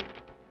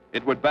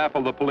 It would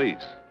baffle the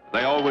police.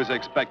 They always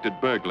expected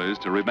burglars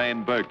to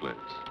remain burglars,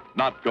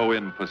 not go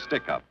in for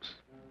stick-ups.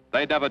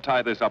 They'd never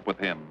tie this up with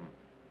him.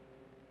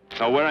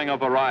 So wearing a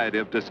variety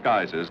of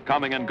disguises,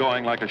 coming and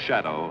going like a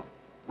shadow,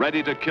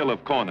 ready to kill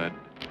if cornered,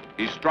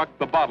 he struck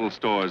the bottle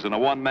stores in a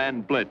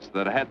one-man blitz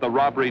that had the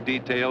robbery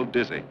detail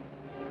dizzy.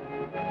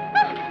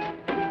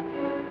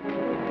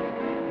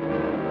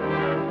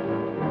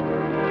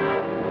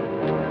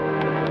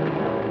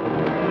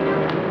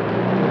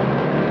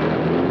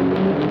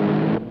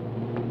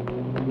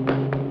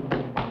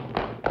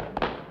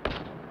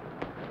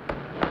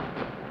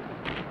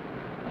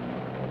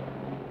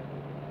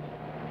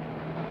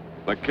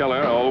 The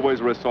killer,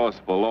 always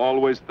resourceful,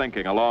 always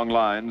thinking along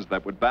lines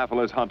that would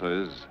baffle his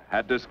hunters,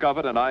 had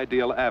discovered an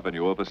ideal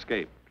avenue of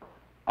escape.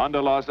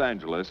 Under Los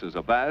Angeles is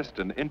a vast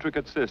and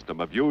intricate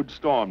system of huge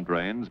storm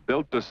drains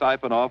built to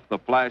siphon off the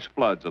flash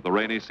floods of the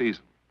rainy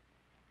season.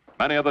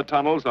 Many of the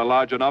tunnels are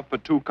large enough for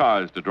 2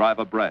 cars to drive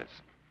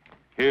abreast.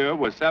 Here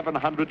were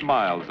 700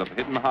 miles of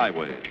hidden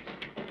highways,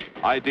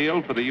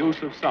 ideal for the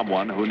use of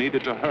someone who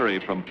needed to hurry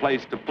from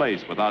place to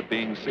place without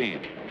being seen.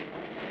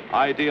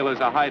 Ideal as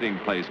a hiding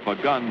place for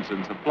guns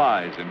and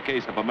supplies in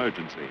case of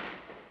emergency.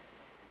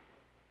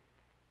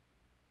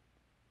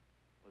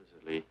 What is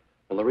it, Lee?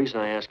 Well, the reason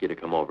I ask you to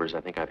come over is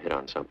I think I've hit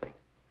on something.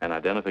 An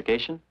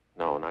identification?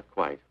 No, not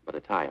quite, but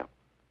a tie-up.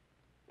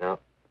 Now,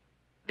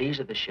 These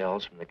are the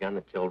shells from the gun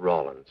that killed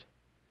Rawlins.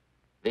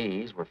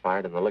 These were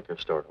fired in the liquor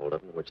store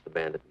holdup in which the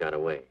bandit got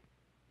away.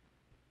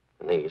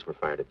 And these were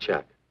fired at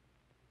Chuck.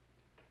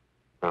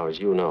 Now, as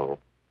you know,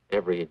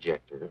 every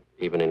ejector,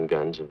 even in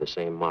guns of the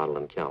same model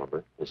and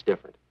caliber, is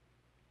different.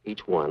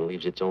 Each one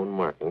leaves its own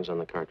markings on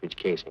the cartridge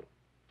casing.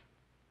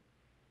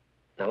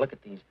 Now, look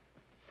at these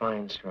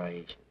fine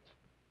striations.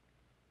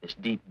 This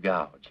deep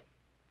gouge.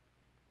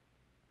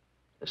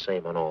 The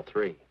same on all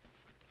three.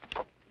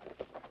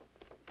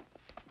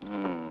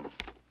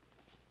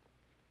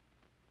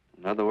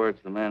 In other words,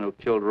 the man who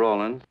killed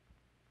Rawlins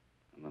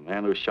and the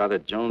man who shot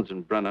at Jones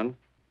and Brennan,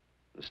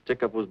 the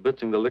stick-up who's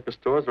blitzing the liquor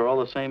stores are all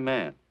the same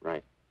man.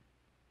 Right.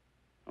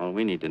 All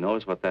we need to know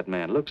is what that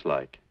man looks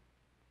like.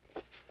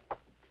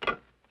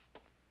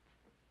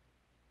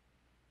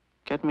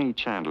 Get me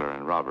Chandler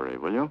in robbery,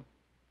 will you?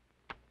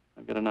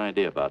 I've got an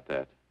idea about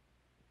that.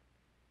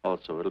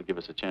 Also, it'll give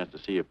us a chance to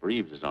see if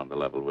Reeves is on the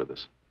level with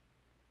us.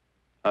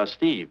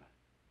 Steve,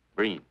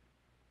 Breen,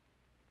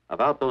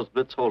 about those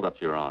blitz holdups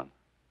you're on.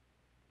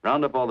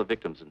 Round up all the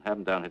victims and have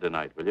them down here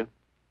tonight, will you?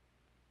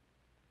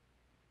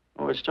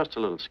 Oh, it's just a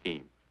little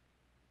scheme.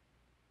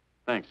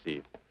 Thanks,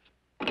 Steve.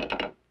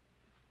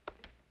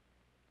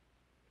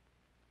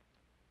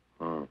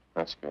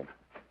 That's good.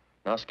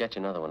 Now sketch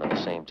another one of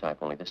the same type,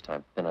 only this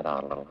time thin it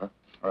out a little, huh?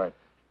 All right.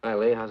 Hi,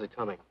 Lee. How's it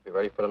coming? Be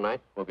ready for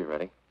tonight? We'll be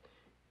ready.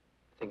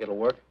 Think it'll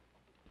work?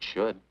 It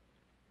should.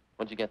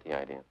 Where'd you get the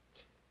idea?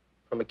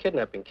 From a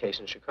kidnapping case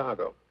in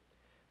Chicago.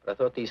 But I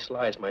thought these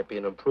slides might be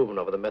an improvement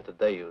over the method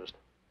they used.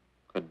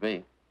 Could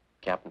be.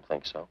 Captain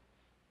thinks so.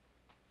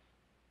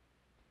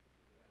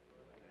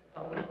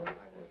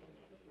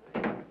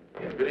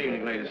 Good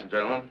evening, ladies and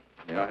gentlemen.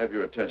 May I have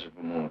your attention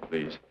for a moment,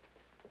 please?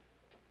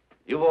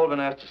 You've all been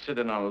asked to sit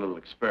in on a little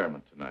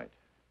experiment tonight.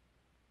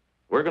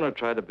 We're going to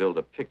try to build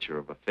a picture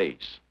of a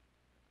face.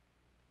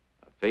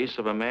 A face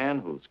of a man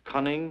who's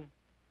cunning,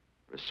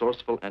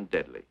 resourceful, and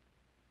deadly.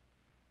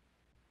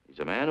 He's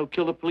a man who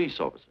killed a police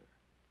officer.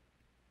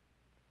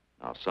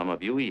 Now, some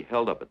of you he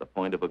held up at the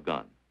point of a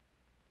gun.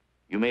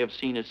 You may have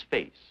seen his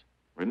face,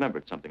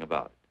 remembered something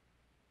about it.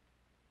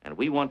 And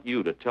we want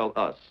you to tell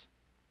us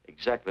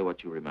exactly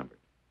what you remembered.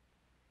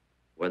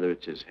 Whether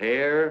it's his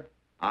hair,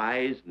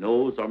 eyes,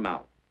 nose, or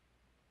mouth.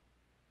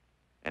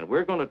 And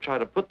we're going to try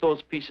to put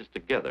those pieces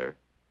together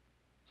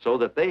so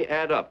that they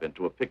add up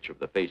into a picture of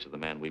the face of the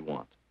man we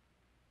want.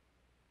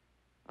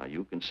 Now,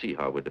 you can see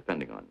how we're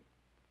depending on you.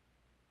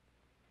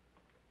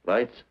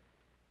 Lights?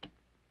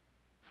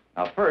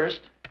 Now,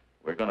 first,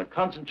 we're going to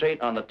concentrate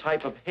on the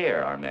type of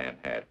hair our man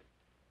had.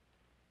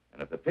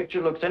 And if the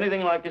picture looks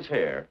anything like his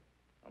hair,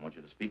 I want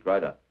you to speak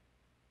right up.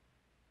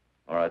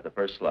 All right, the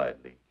first slide,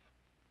 Lee.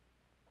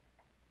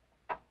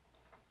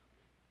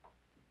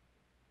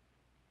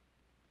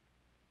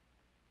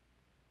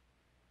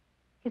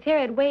 His hair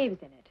had waves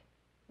in it,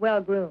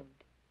 well-groomed.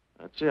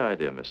 That's the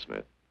idea, Miss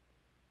Smith.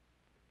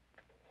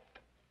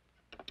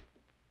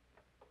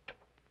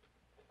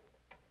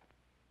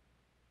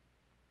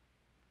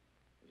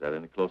 Is that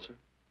any closer?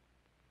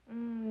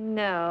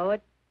 No,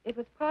 it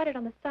was parted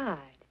on the side.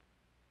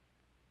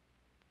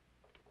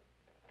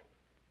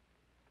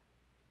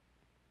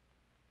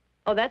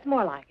 Oh, that's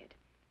more like it,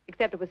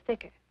 except it was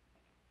thicker.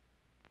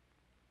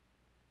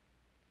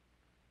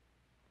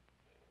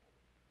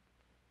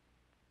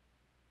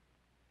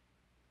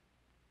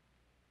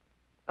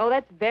 Oh,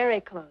 that's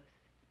very close.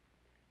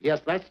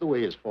 Yes, that's the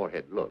way his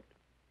forehead looked.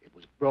 It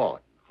was broad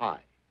and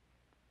high.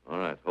 All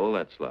right, hold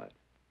that slide.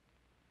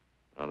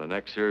 On the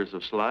next series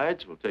of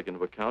slides, we'll take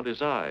into account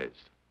his eyes.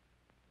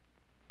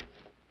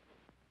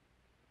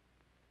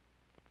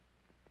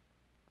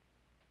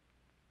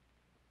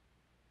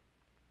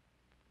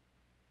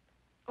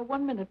 Oh,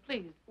 1 minute,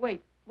 please.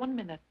 Wait, 1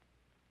 minute.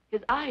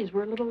 His eyes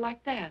were a little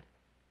like that.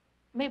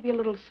 Maybe a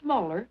little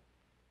smaller,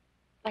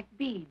 like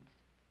beads.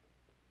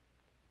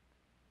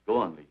 Go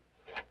on, Lee.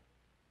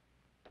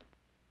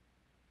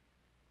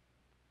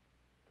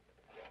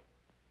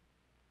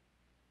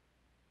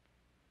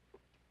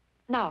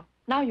 Now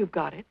you've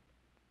got it.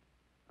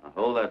 Now,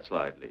 hold that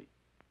slide, Lee.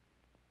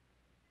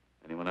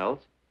 Anyone else?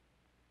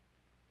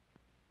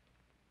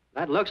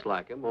 That looks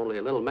like him, only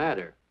a little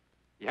madder.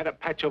 He had a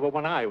patch over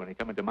one eye when he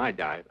come into my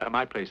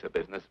my place of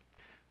business.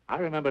 I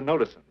remember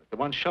noticing that the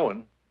one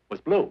showing was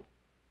blue.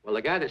 Well,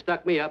 the guy that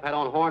stuck me up had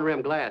on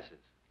horn-rimmed glasses.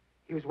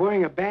 He was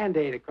wearing a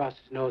Band-Aid across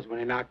his nose when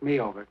he knocked me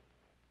over.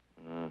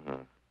 Uh-huh.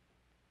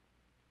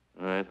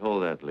 All right,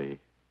 hold that, Lee.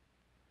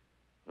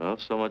 Well,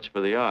 so much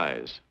for the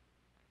eyes.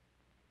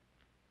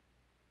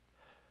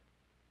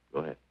 Go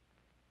ahead.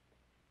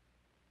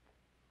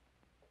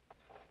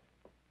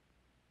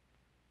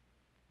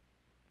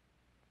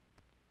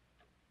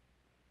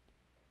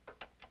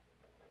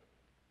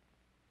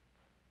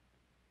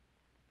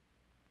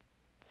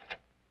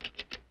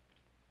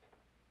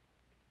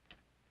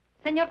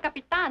 Señor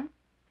Capitán.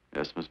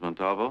 Yes, Miss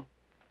Montalvo?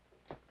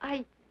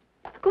 Ay,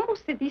 ¿cómo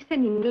se dice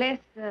en inglés?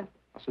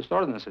 A sus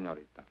órdenes,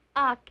 señorita.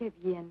 Ah, qué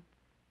bien.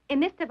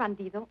 En este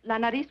bandido, la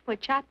nariz fue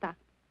chata,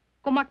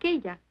 como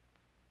aquella,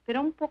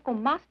 pero un poco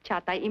más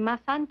chata y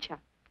más ancha.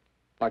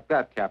 Like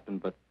that, Captain,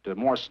 but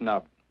more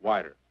snubbed,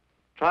 wider.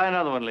 Try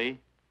another one, Lee.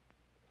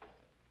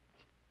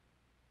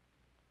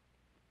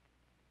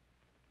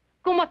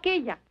 Como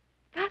aquella.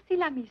 Casi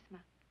la misma.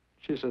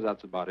 She says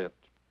that's about it.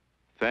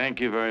 Thank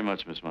you very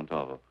much, Miss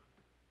Montalvo.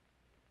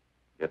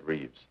 Get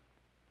Reeves.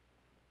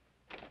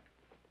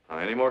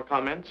 Any more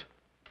comments?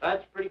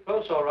 That's pretty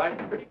close, all right.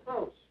 Pretty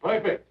close.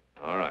 Perfect.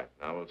 All right,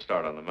 now we'll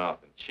start on the mouth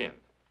and chin.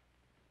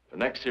 The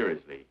next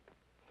series, Lee.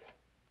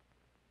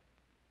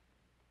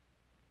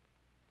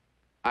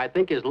 I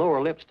think his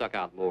lower lip stuck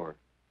out more.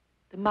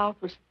 The mouth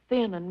was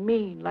thin and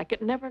mean, like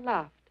it never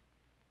laughed.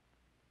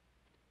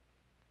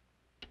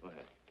 Go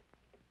ahead.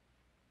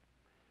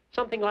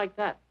 Something like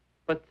that,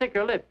 but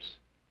thicker lips.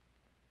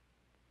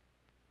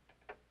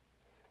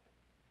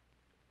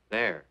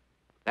 There.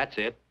 That's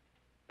it.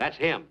 That's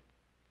him.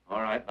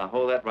 All right, now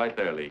hold that right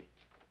there, Lee.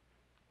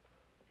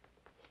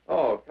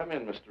 Oh, come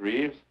in, Mr.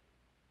 Reeves.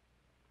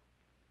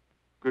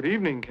 Good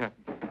evening,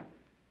 Captain. Did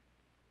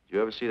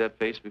you ever see that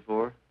face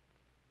before?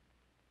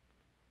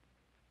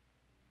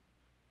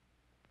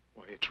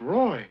 Why, it's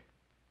Roy.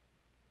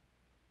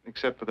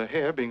 Except for the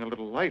hair being a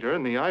little lighter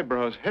and the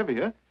eyebrows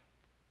heavier,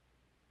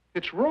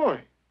 it's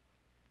Roy.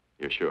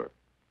 You're sure?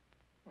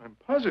 I'm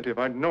positive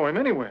I'd know him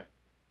anywhere.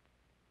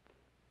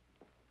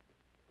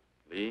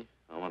 Lee,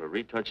 I want a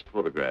retouched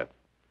photograph.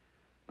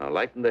 Now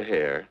lighten the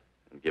hair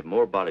and give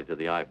more body to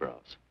the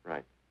eyebrows.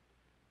 Right.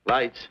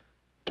 Lights.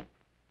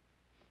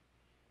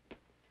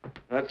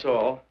 That's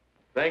all.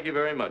 Thank you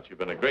very much. You've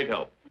been a great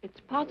help. It's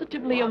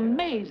positively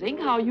amazing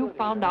how you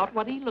found out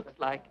what he looks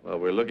like. Well,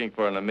 we're looking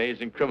for an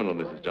amazing criminal,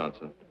 Mrs.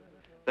 Johnson.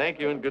 Thank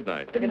you and good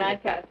night. Good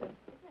night, Captain.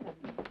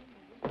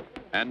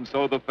 And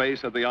so the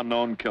face of the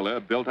unknown killer,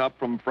 built up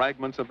from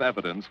fragments of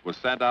evidence, was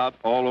sent out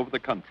all over the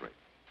country.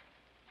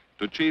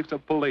 To chiefs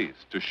of police,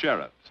 to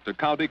sheriffs, to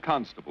county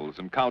constables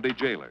and county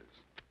jailers,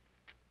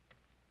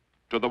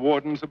 to the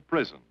wardens of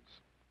prisons,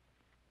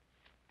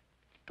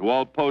 to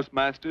all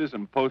postmasters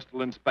and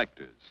postal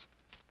inspectors,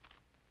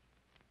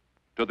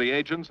 to the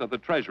agents of the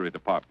Treasury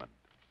Department,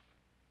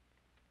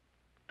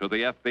 to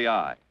the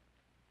FBI.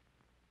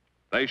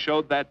 They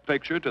showed that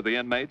picture to the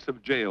inmates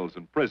of jails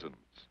and prisons,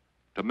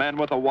 to men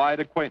with a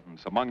wide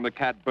acquaintance among the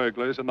cat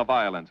burglars and the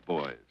violence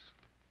boys.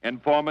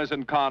 Informers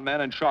and con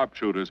men and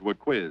sharpshooters were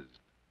quizzed,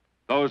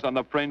 those on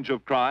the fringe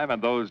of crime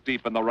and those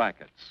deep in the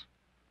rackets.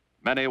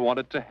 Many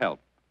wanted to help.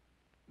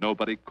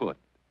 Nobody could.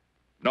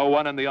 No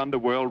one in the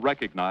underworld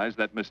recognized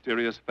that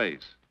mysterious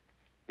face.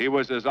 He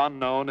was as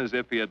unknown as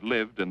if he had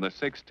lived in the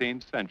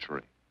 16th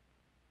century.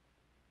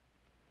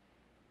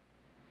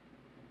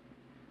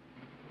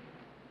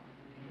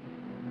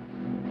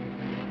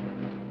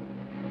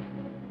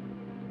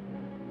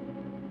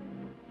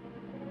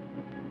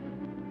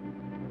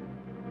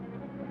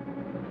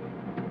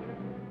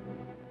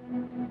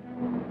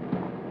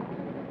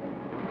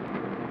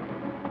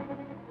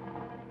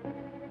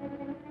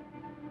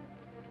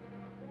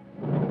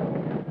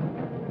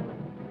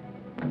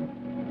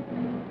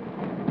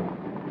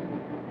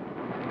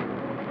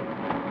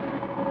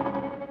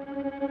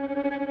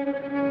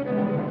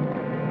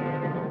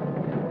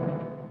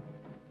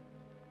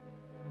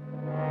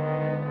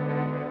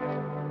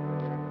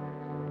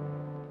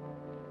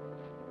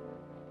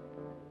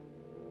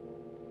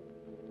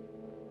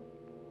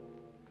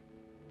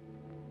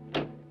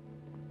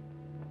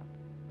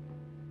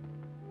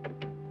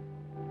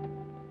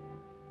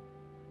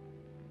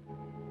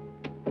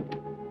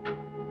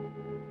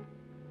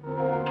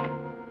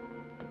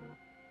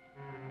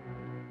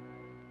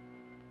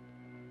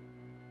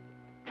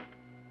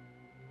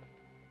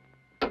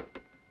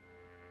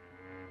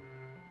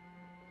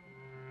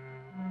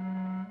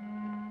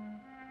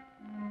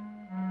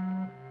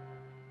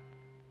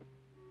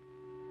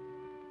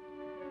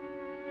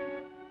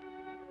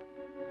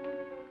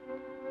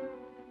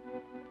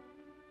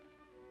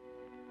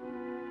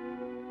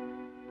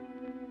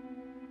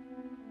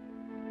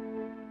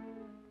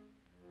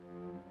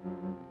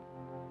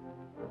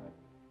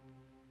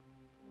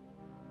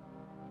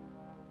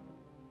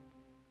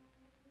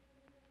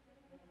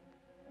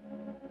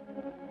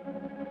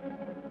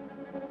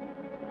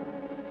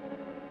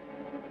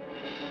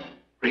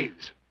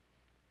 Reeves.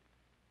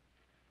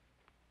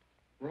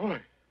 Roy.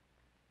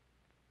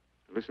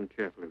 Listen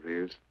carefully,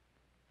 Reeves.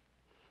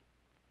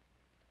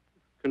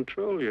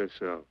 Control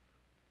yourself.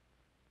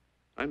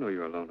 I know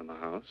you're alone in the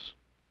house.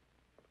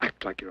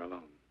 Act like you're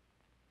alone.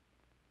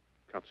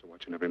 Cops are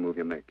watching every move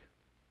you make.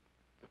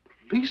 The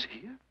police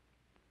here?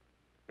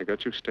 They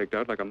got you staked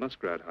out like a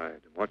muskrat hide,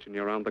 watching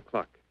you around the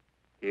clock.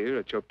 Here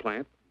at your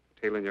plant,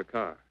 tailing your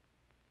car.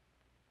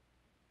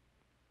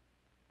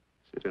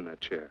 Sit in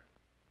that chair.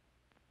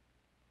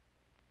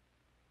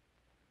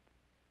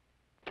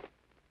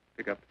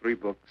 Pick up 3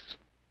 books.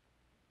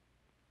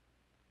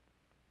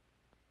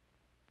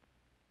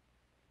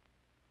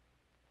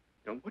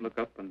 Don't look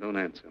up and don't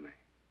answer me.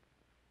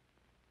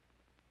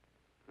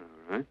 All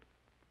right.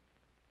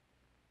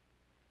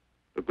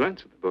 But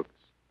glance at the books.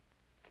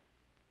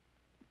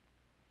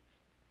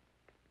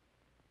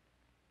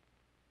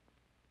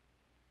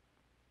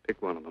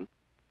 Pick one of them.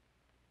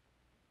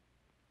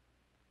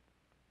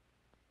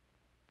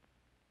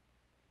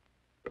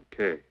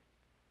 Okay.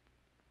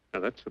 Now,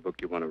 that's the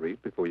book you want to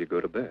read before you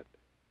go to bed.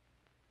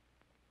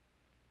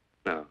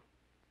 Now,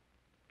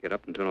 get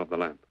up and turn off the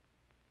lamp.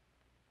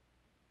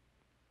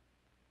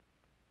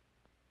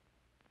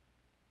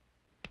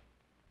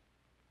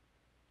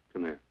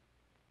 Come here.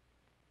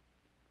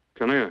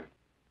 Come here.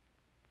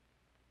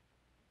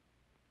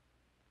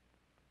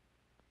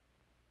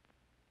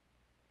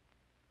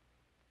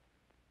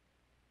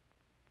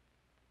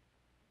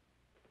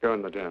 Go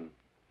in the den.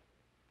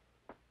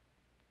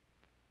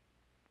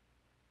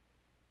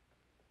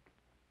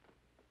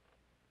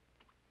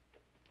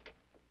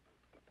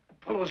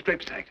 Pull those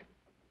drapes tight.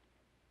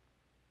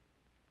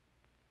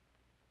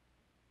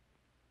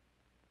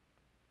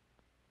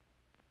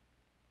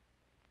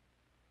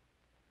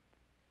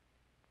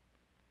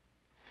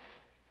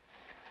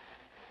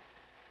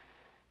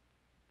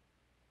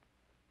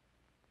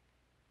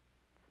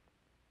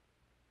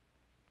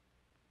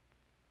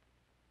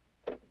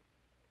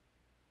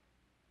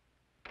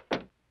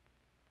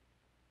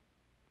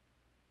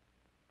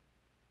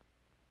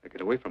 Now,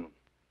 get away from him.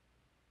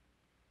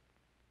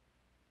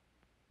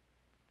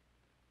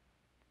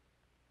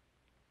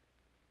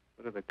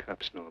 What do the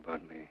cops know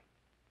about me?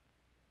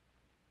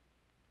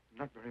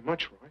 Not very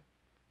much, Roy.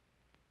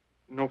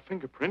 No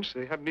fingerprints.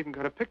 They haven't even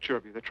got a picture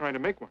of you. They're trying to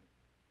make one.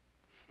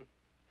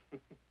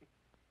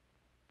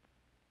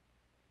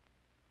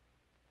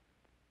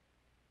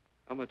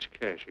 How much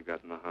cash you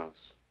got in the house?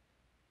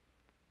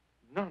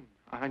 None.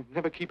 I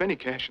never keep any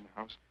cash in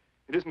the house.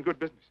 It isn't good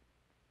business.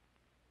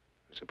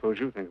 I suppose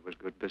you think it was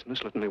good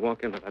business letting me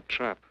walk into that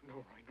trap. No,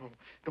 Roy, no.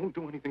 Don't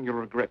do anything you'll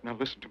regret. Now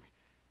listen to me.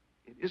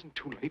 It isn't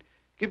too late.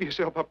 Give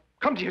yourself up.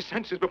 Come to your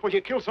senses before you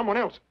kill someone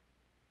else.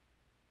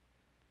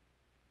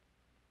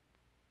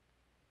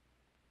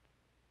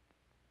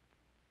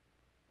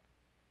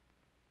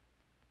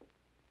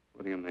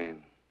 What do you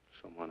mean,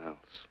 someone else?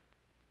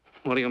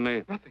 What do you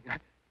mean? Nothing.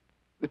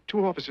 The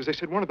two officers, they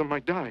said one of them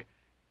might die.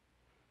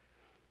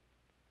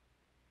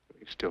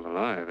 He's still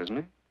alive, isn't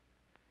he?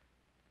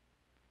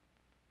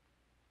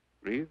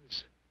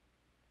 Reeves?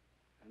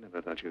 I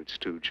never thought you'd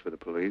stooge for the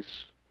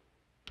police.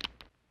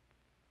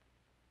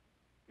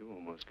 You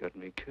almost got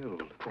me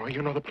killed. Roy,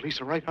 you know the police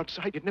are right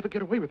outside. You'd never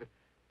get away with it.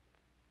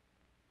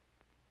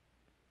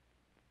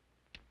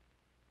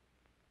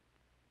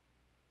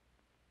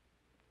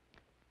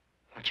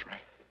 That's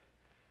right.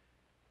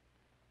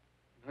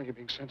 Now you're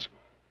being sensible.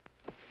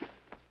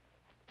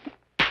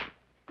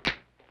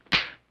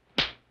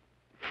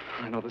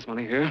 I know there's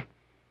money here.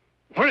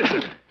 Where is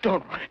it?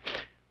 Don't worry.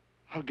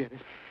 I'll get it.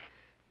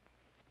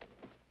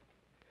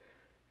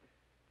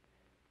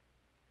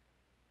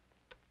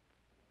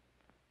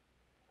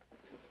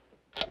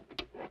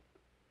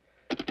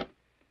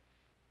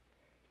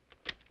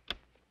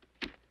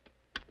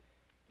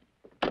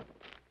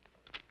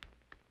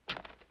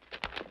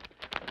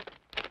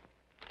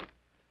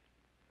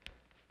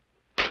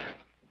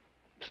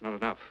 It's not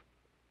enough.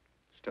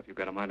 Stuff you've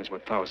got in mind is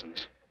worth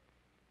thousands.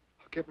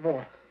 I'll get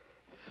more.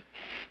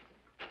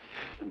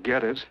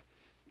 Get it.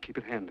 Keep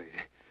it handy.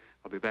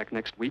 I'll be back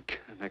next week,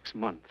 next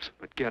month.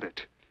 But get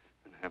it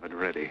and have it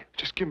ready.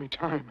 Just give me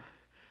time.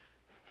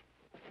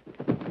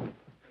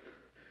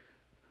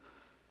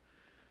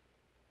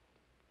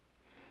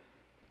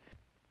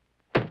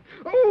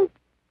 Oh!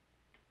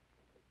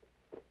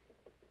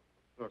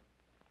 Look,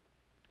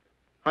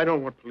 I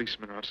don't want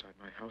policemen outside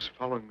my house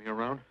following me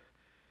around.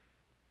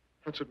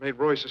 That's what made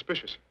Roy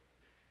suspicious.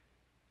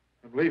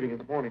 I'm leaving in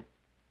the morning.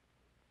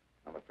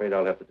 I'm afraid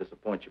I'll have to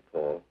disappoint you,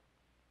 Paul.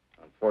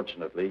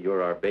 Unfortunately,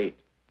 you're our bait.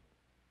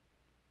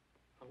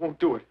 I won't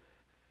do it.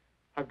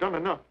 I've done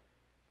enough.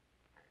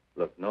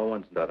 Look, no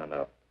one's done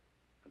enough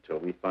until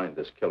we find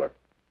this killer.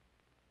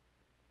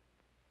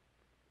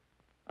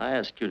 I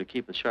asked you to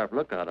keep a sharp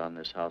lookout on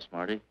this house,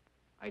 Marty.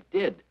 I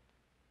did.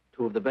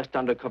 Two of the best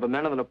undercover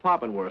men in the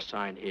department were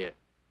assigned here.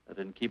 That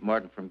didn't keep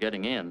Martin from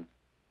getting in.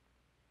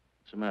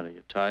 What's the matter?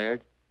 You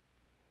tired?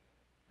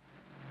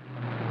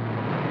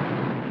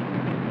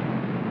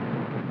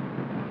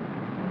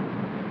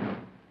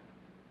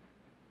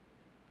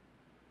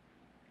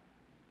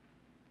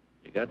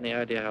 You got any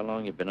idea how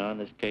long you've been on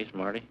this case,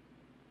 Marty?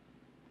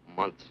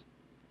 Months.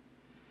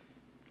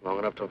 Long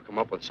enough to have come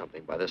up with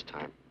something by this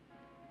time.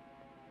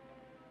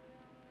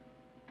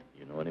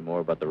 You know any more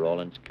about the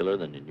Rawlins killer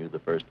than you knew the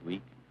first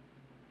week?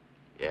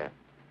 Yeah.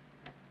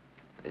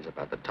 And he's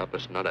about the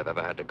toughest nut I've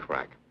ever had to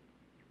crack.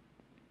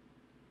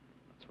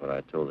 That's what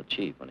I told the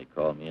chief when he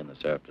called me in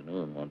this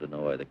afternoon and wanted to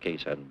know why the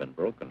case hadn't been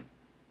broken.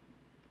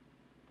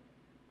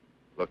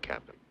 Look,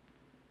 Captain.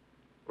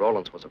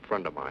 Rawlins was a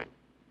friend of mine.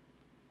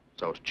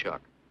 So's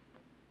Chuck.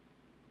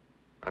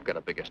 I've got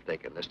a bigger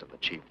stake in this than the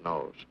chief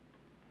knows.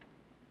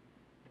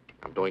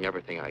 I'm doing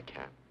everything I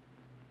can.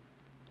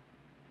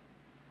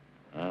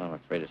 Well, I'm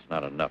afraid it's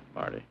not enough,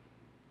 Marty.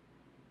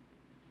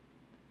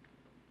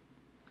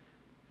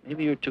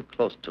 Maybe you're too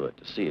close to it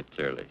to see it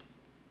clearly.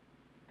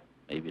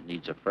 Maybe it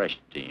needs a fresh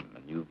team,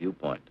 a new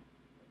viewpoint.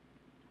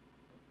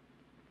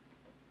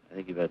 I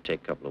think you better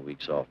take a couple of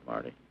weeks off,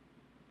 Marty.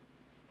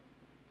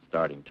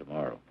 Starting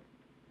tomorrow.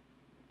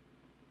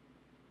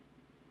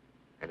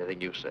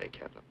 Anything you say,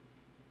 Captain.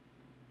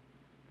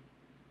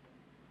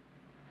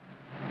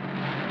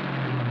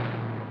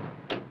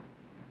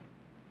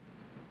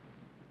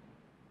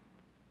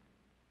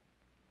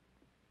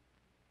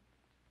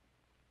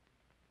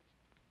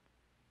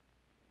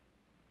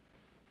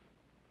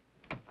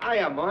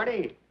 Hiya,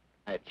 Marty.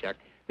 Hi, Chuck.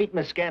 Meet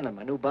Miss Scanlon,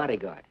 my new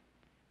bodyguard.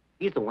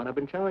 He's the one I've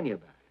been telling you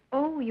about.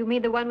 Oh, you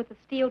mean the one with the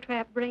steel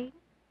trap brain?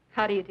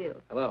 How do you do?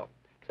 Hello.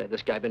 Say,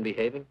 this guy been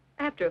behaving?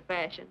 After a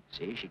fashion.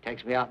 See, she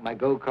takes me out in my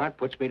go-kart,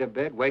 puts me to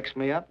bed, wakes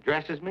me up,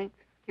 dresses me.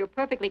 You're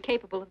perfectly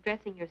capable of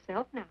dressing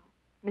yourself now,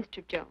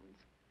 Mr. Jones.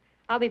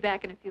 I'll be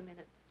back in a few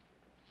minutes.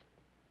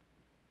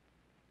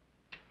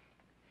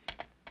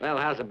 Well,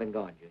 how's it been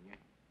going, Junior?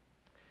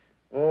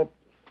 Oh,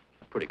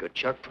 pretty good,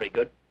 Chuck, pretty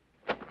good.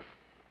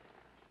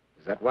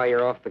 Is that why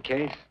you're off the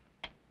case?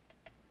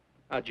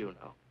 How'd you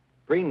know?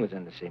 Breen was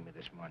in to see me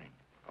this morning.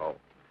 Oh.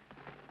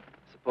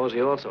 Suppose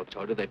he also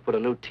told you they put a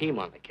new team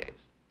on the case.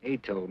 He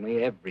told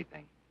me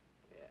everything.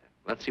 Yeah.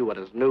 Let's see what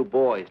his new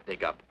boys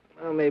dig up.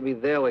 Well, maybe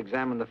they'll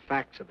examine the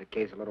facts of the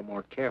case a little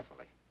more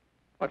carefully.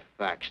 What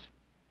facts?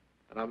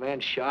 That our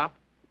man's sharp,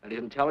 that he's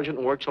intelligent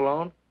and works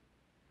alone,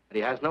 that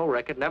he has no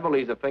record, never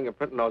leaves a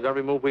fingerprint and knows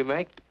every move we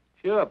make?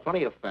 Sure,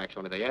 plenty of facts,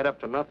 only they add up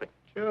to nothing.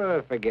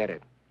 Sure, forget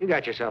it. You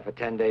got yourself a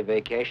 10-day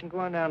vacation. Go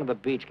on down to the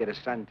beach, get a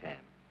suntan.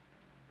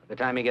 By the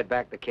time you get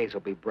back, the case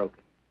will be broken.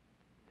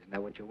 Isn't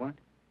that what you want?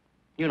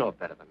 You know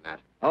better than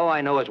that. All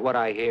I know is what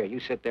I hear. You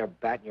sit there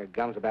batting your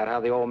gums about how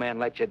the old man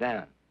let you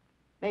down.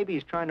 Maybe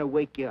he's trying to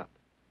wake you up.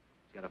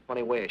 He's got a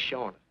funny way of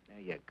showing it. There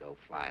you go,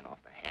 flying off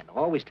the handle.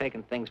 Always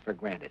taking things for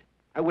granted.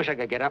 I wish I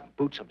could get up and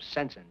boot some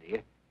sense into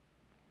you.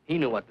 He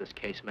knew what this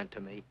case meant to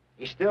me.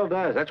 He still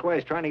does. That's why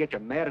he's trying to get you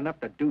mad enough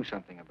to do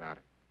something about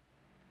it.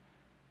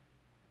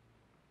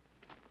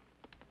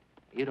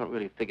 You don't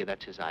really figure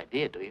that's his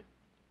idea, do you?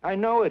 I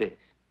know it is.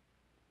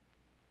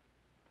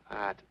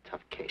 Ah, it's a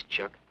tough case,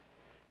 Chuck.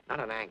 Not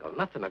an angle,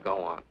 nothing to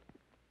go on.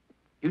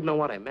 You'd know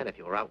what I meant if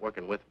you were out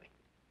working with me.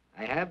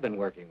 I have been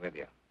working with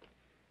you.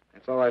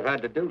 That's all I've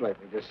had to do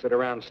lately, just sit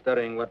around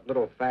studying what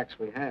little facts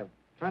we have,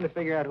 trying to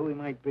figure out who he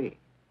might be.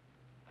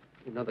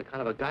 You know the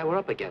kind of a guy we're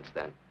up against,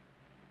 then.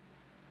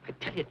 I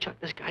tell you, Chuck,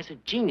 this guy's a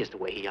genius the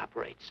way he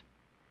operates.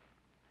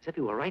 As if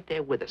he were right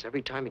there with us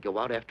every time we go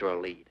out after a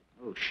lead.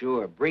 Oh,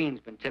 sure. Breen's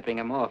been tipping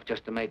him off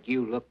just to make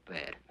you look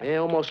bad. Yeah,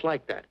 almost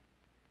like that.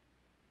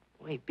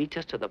 Boy, he beats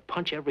us to the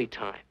punch every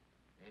time.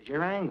 There's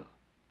your angle.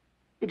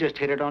 You just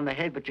hit it on the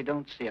head, but you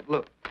don't see it.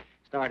 Look,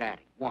 start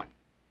adding. 1,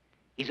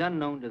 he's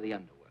unknown to the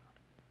underworld.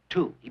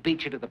 2, he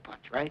beats you to the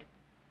punch, right?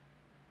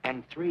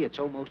 And 3, it's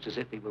almost as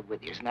if he were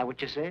with you. Isn't that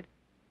what you said?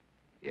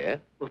 Yeah?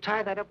 Well,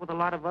 tie that up with a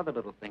lot of other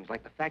little things,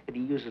 like the fact that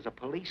he uses a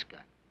police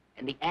gun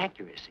and the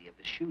accuracy of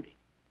his shooting.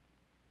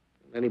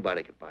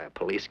 Anybody could buy a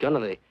police gun,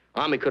 and the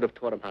Army could have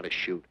taught him how to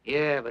shoot.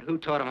 Yeah, but who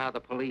taught him how the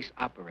police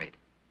operate?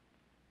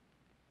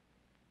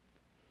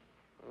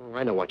 Oh,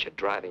 I know what you're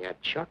driving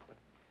at, Chuck.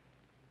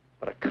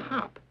 But a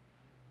cop.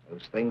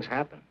 Those things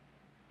happen.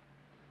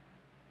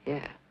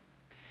 Yeah.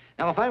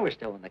 Now, if I were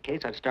still in the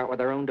case, I'd start with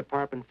our own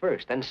department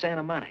first, then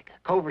Santa Monica,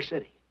 Culver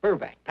City,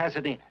 Burbank,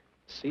 Pasadena.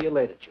 See you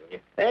later,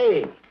 Junior.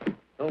 Hey!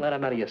 Don't let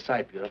him out of your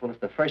sight, beautiful. It's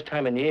the first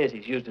time in years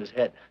he's used his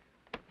head.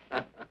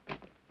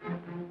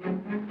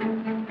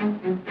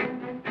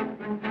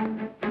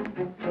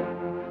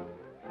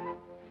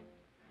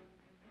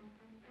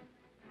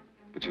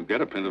 But you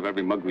get a print of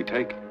every mug we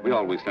take. We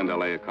always send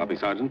L.A. a copy,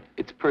 Sergeant.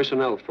 It's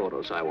personnel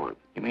photos I want.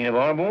 You mean of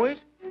our boys?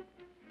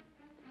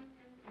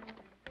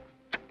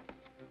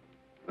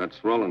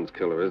 That's Rollins'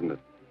 killer, isn't it?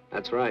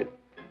 That's right.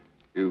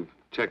 You've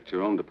checked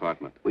your own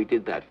department. We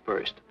did that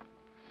first.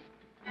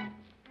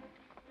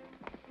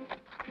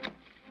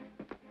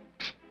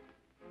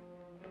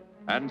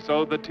 And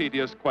so the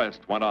tedious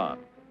quest went on.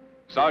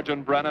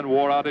 Sergeant Brennan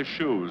wore out his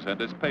shoes and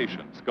his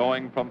patience,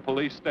 going from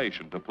police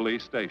station to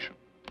police station,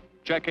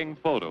 checking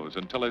photos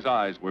until his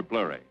eyes were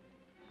blurry.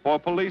 For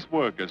police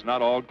work is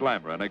not all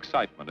glamour and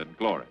excitement and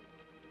glory.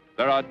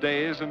 There are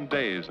days and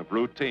days of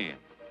routine,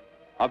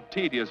 of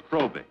tedious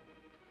probing,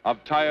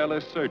 of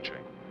tireless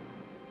searching,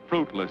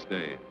 fruitless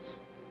days,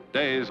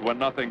 days when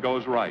nothing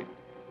goes right,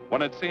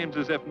 when it seems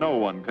as if no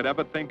one could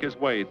ever think his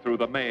way through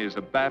the maze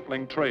of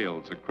baffling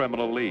trails a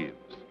criminal leaves.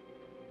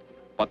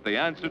 But the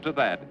answer to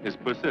that is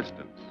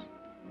persistence,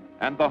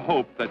 and the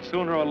hope that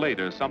sooner or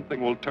later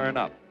something will turn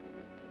up,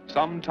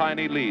 some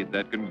tiny lead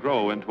that can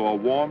grow into a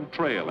warm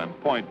trail and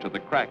point to the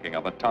cracking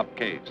of a tough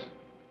case.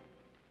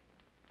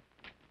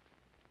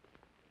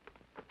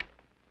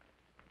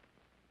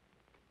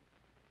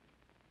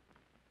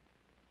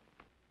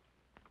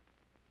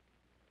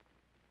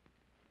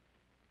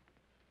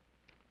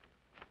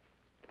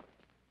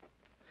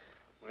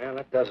 Well,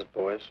 that does it,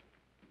 boys.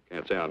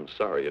 Can't say I'm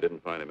sorry you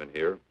didn't find him in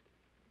here.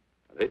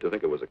 I'd hate to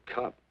think it was a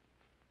cop.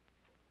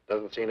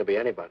 Doesn't seem to be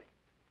anybody.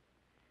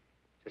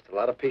 Just a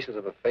lot of pieces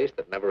of a face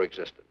that never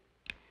existed.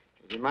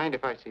 Do you mind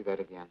if I see that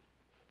again?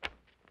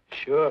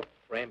 Sure,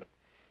 frame it.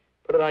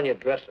 Put it on your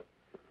dresser.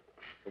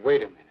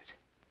 Wait a minute.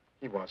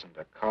 He wasn't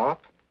a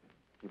cop.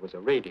 He was a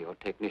radio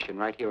technician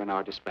right here in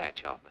our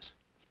dispatch office.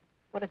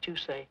 What did you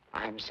say?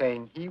 I'm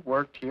saying he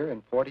worked here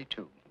in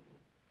 42.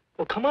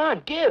 Well, come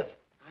on, give.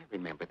 I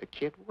remember the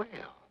kid well.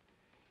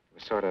 He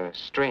was sort of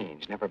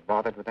strange, never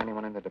bothered with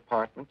anyone in the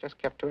department, just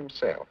kept to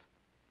himself.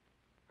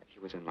 But he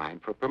was in line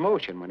for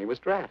promotion when he was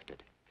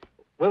drafted.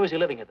 Where was he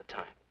living at the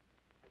time?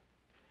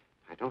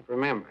 I don't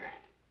remember.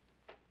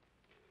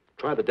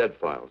 Try the dead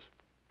files.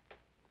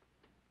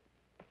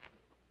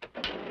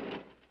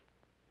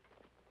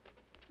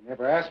 He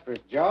never asked for his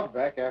job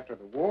back after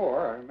the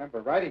war. I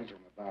remember writing to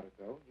him about it,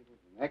 though. He was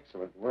an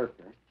excellent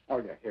worker. Oh,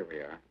 yeah, here we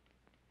are.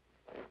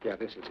 Yeah,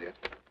 this is it.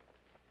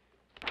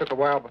 Took a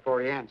while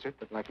before he answered,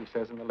 but like he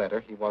says in the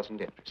letter, he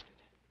wasn't interested.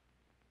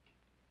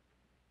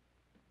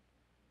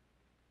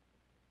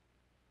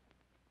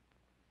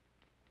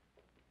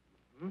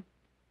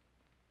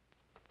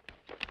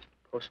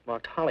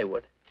 Postmarked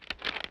Hollywood.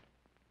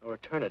 No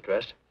return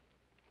address.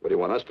 What do you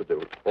want us to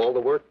do? All the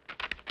work?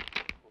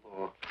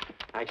 Oh,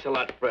 thanks a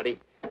lot, Freddie.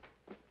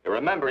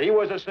 Remember, he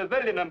was a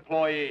civilian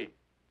employee.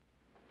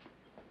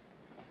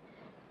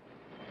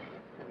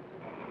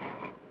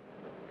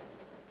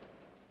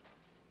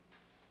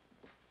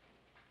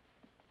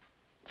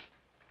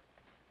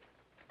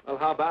 Well,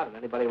 how about it?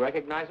 Anybody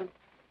recognize him?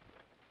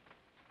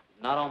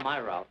 Not on my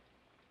route.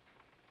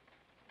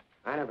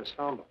 I never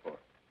saw him before.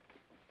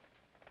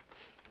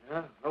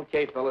 Yeah,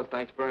 okay, fellas,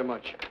 thanks very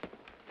much.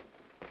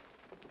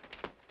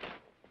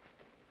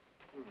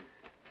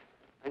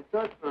 I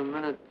thought for a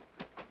minute...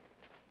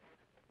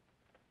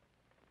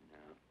 No.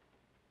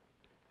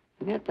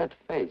 And yet that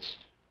face.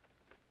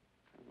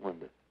 I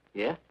wonder.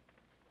 Yeah?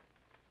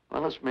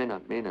 Well, this may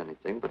not mean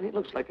anything, but he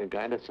looks like a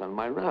guy that's on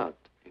my route.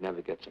 He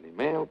never gets any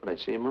mail, but I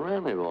see him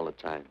around here all the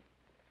time.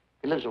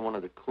 He lives in one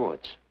of the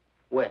courts.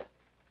 Where?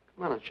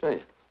 Come on, I'll show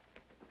you.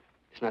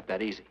 It's not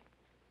that easy.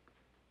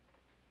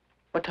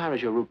 What time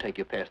does your route take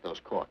you past those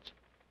courts?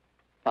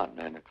 About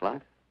 9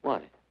 o'clock.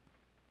 Why?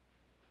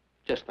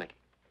 Just thinking.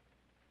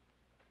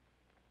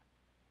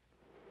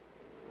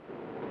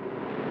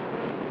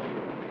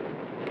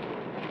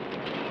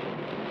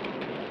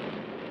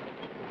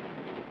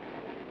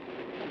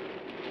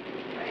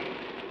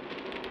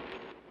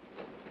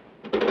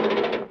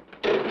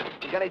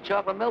 You got any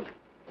chocolate milk?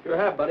 Sure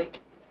have, buddy.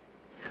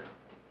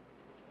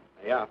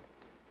 Yeah.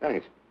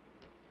 Thanks.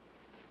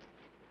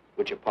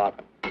 Which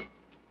apartment?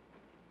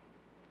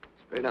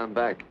 Straight on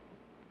back.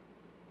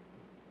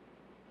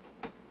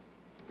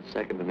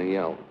 Second in the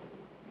yell.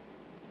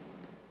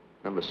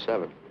 Number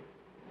 7.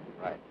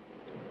 Right.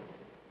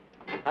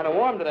 Kind of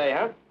warm today,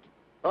 huh?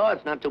 Oh,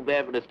 it's not too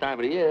bad for this time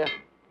of the year.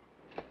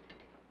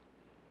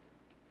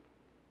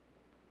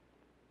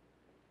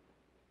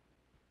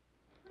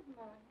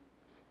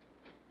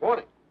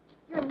 Morning.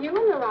 You're new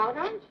in the route,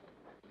 aren't you?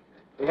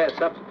 We had a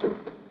substitute.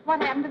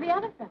 What happened to the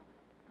other fellow?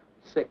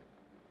 Sick.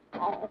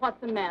 Oh, what's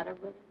the matter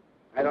with him?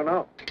 I don't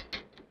know.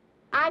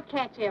 I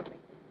catch everything.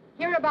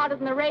 Hear about it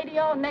in the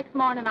radio, and next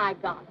morning I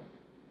got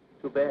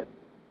it. Too bad.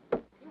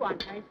 You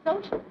aren't very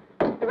social.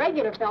 The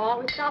regular fellow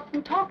always stops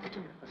and talks to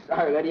you.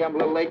 Sorry, lady, I'm a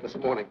little late this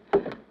morning.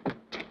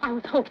 I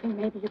was hoping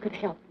maybe you could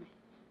help me.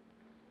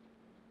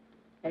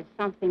 There's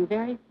something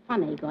very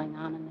funny going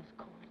on in this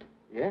court.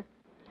 Yeah?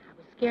 I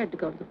was scared to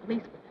go to the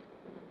police with it.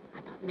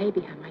 I thought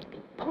maybe I might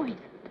be poisoned.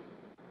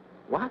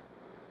 What?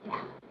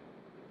 Yeah.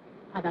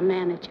 By the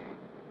manager.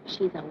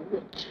 She's a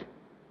witch.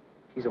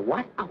 She's a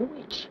what? A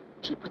witch.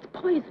 She puts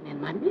poison in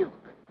my milk.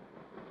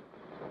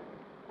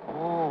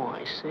 Oh,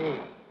 I see.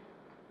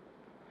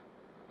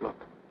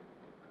 Look,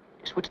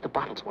 you switch the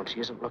bottles when she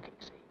isn't looking,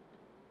 see?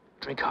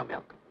 Drink her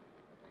milk.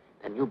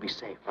 Then you'll be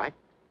safe, right?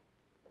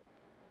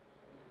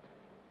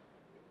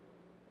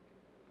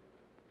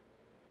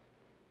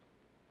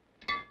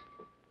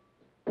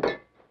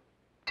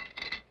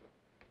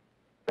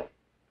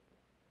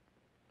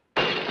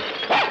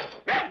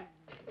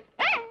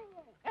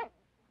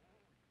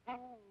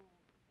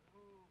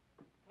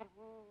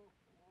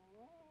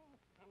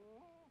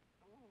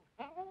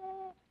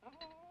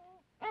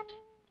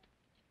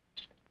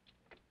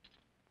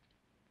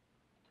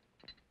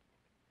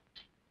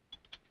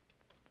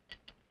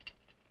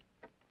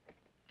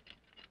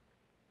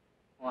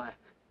 Well,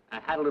 I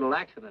had a little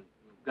accident.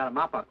 Got a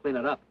mop, I'll clean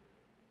it up.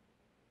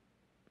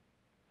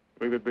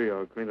 Leave it be.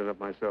 I'll clean it up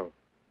myself.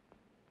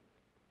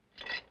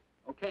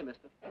 Okay,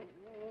 mister.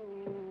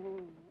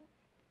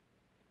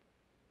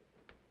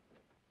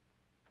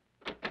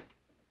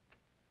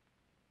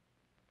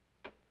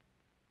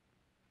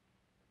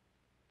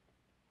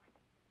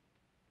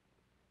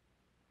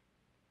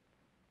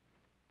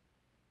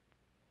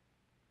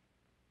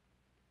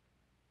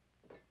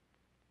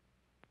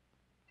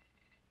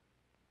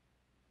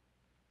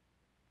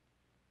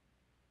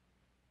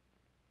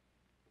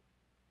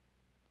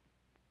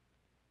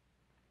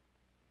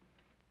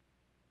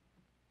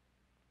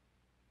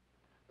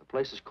 The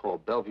place is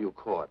called Bellevue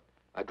Court.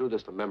 I drew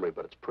this from memory,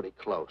 but it's pretty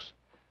close.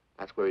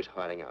 That's where he's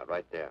hiding out,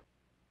 right there.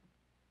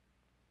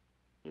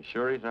 You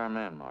sure he's our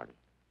man, Marty?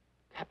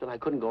 Captain, I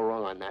couldn't go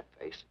wrong on that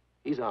face.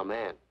 He's our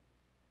man.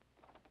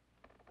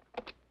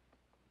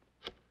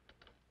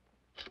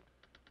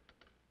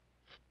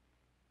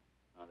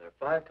 Oh, they're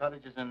 5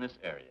 cottages in this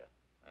area,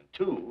 and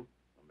 2,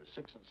 number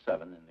 6 and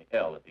 7, in the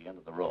L at the end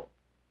of the row.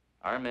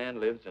 Our man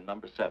lives in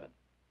number 7.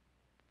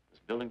 This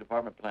building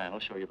department plan will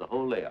show you the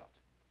whole layout.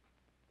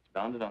 It's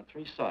bounded on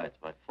 3 sides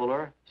by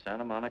Fuller,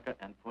 Santa Monica,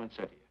 and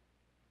Poinsettia.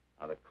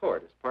 Now, the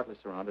court is partly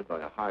surrounded by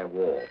a high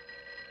wall.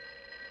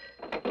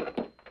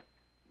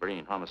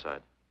 Breen,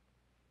 homicide.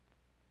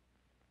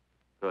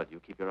 Good. You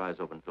keep your eyes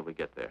open until we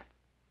get there.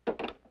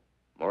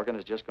 Morgan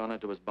has just gone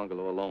into his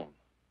bungalow alone.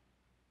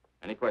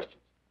 Any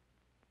questions?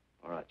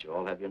 All right, you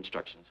all have your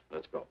instructions.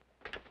 Let's go.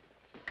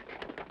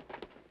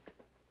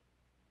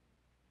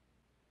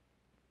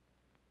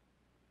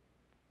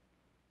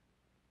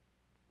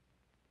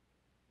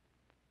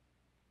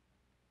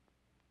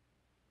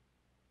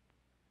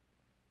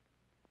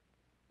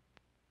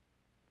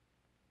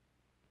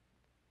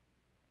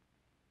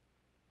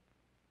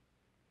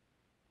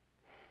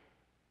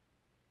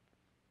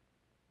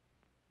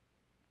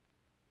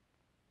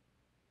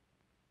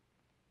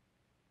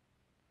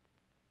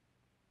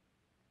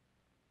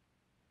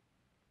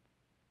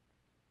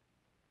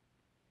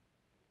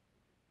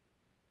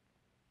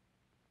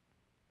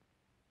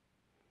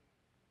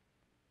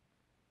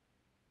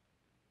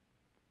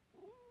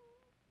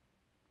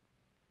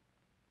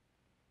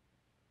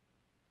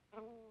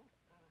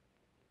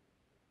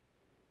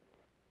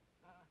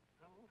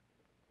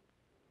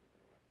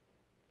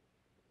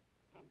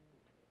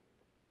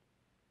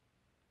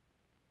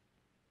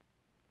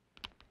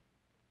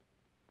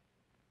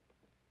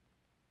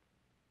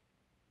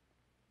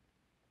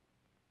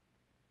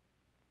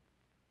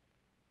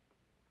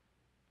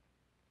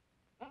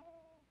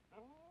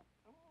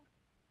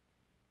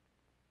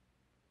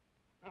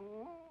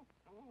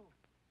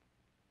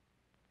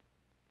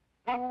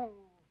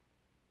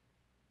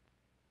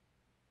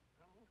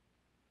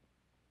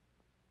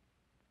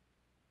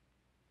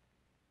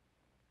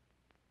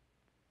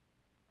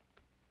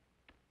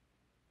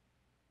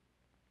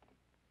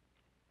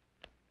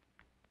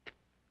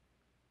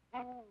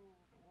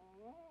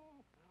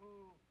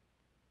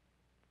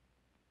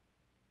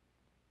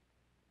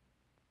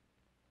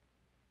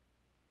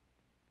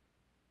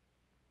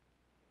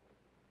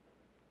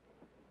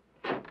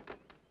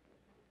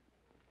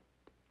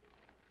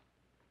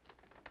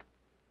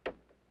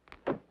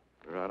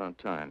 We're out on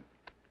time.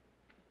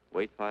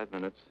 Wait 5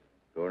 minutes.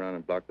 Go around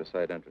and block the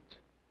side entrance.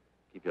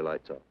 Keep your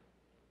lights off.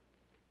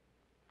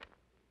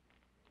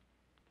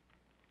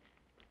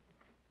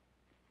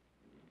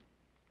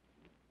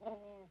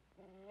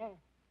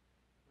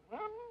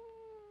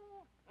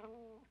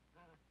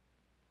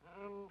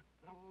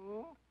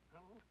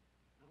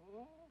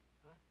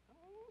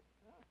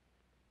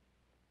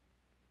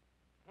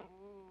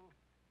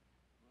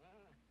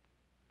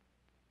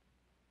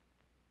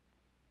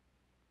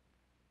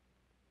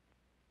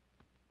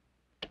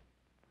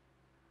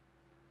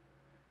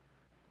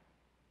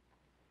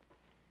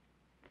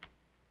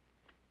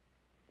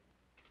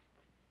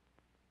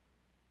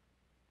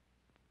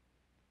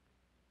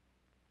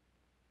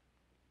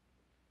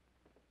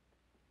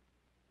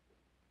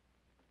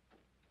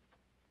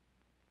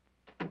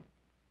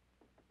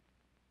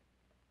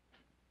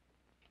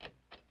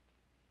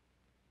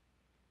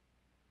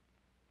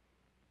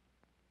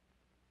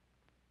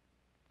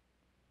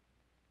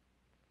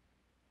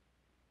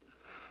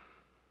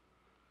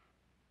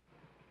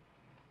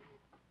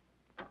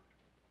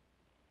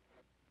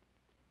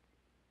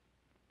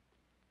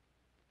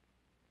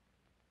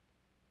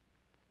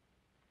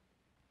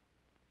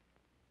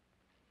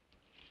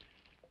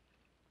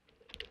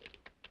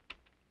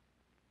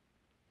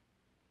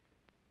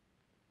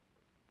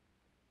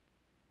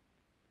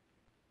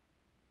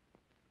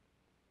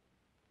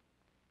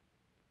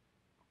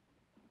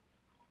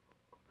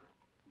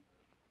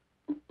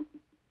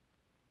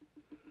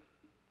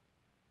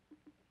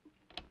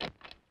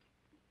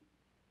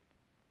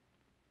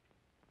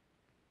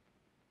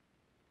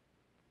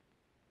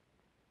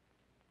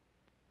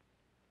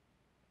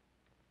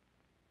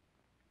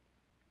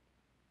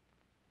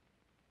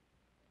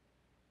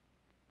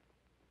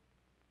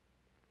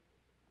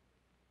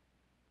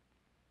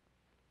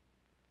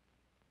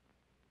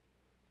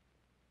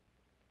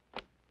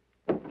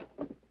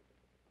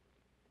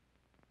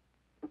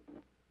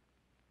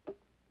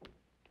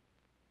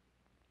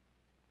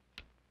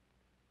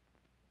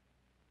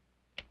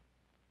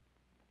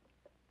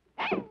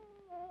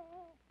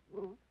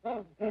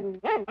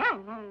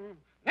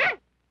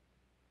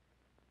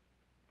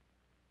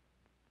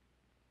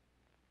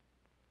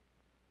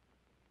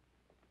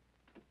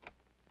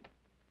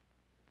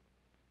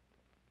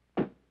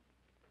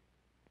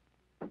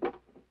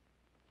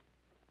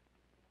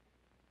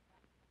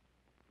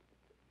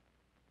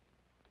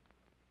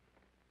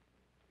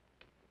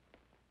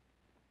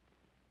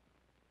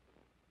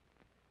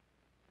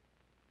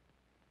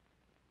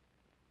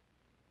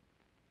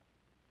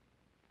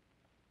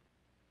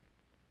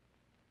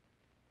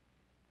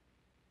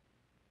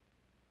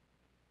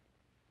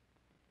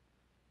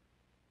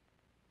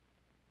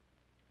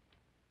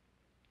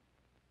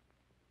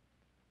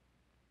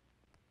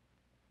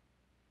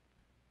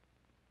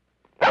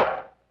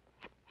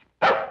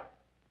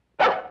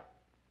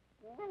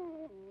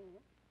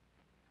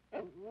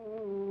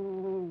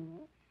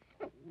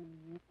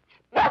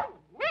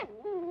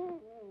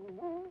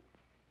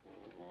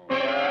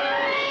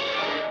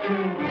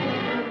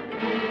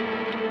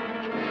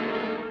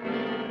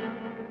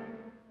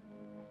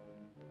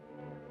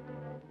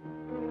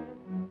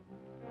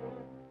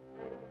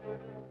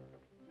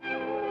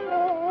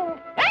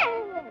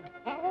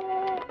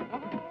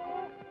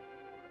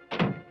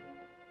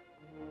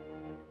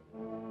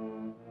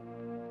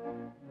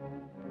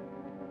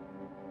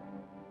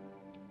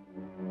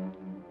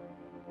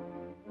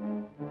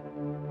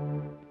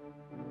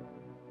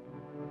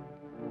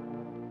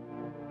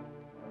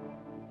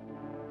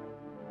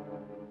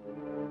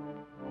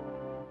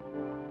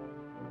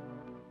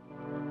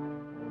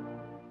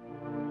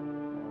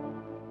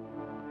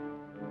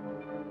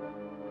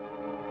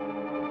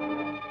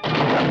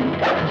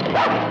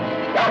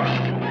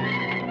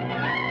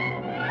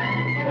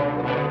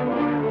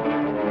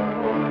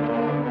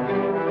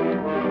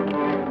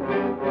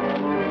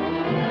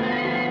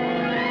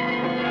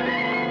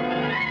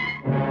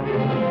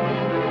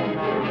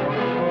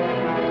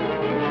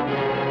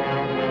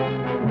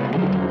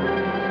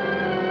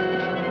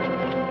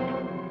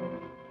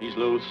 He's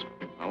loose.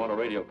 I want a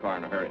radio car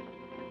in a hurry.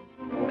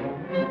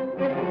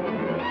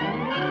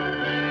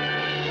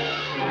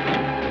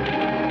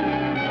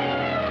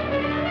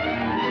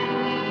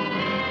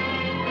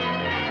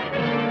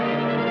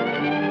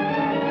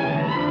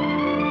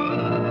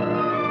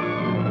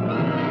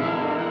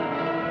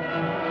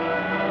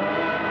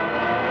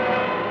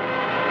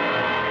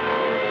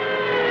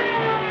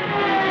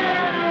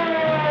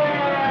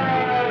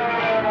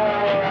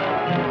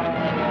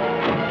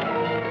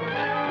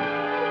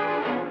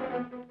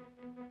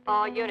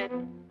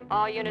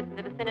 All units in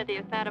the vicinity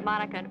of Santa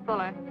Monica and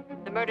Fuller.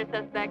 The murder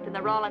suspect in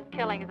the Rollins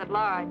killing is at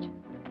large.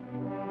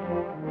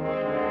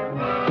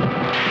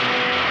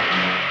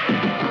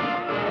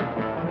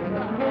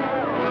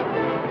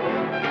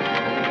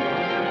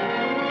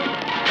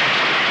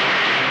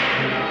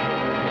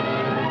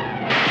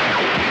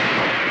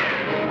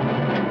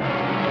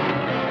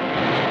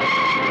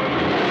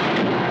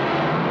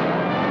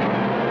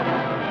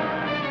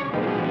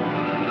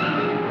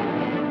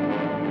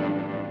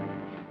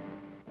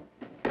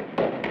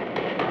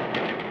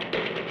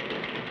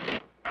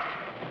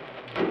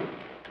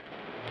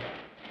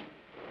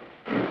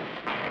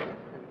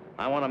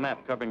 I want a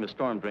map covering the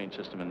storm drain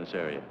system in this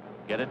area.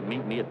 Get it and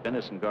meet me at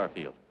Venice and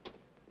Garfield.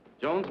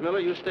 Jones, Miller,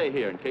 you stay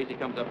here in case he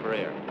comes up for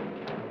air.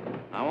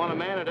 I want a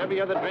man at every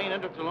other drain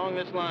entrance along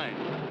this line.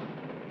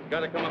 He's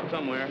got to come up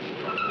somewhere.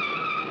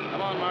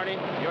 Come on, Marty.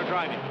 You're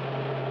driving.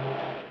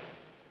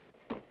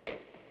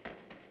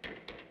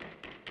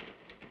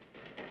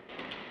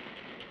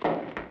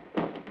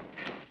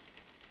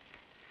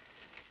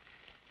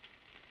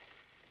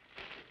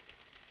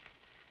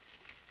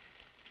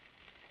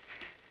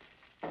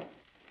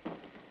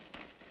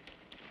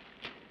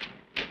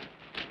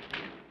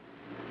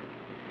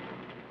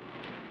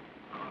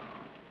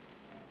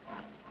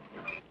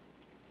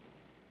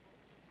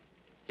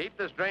 Keep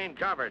this drain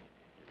covered.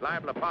 It's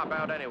liable to pop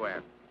out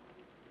anywhere.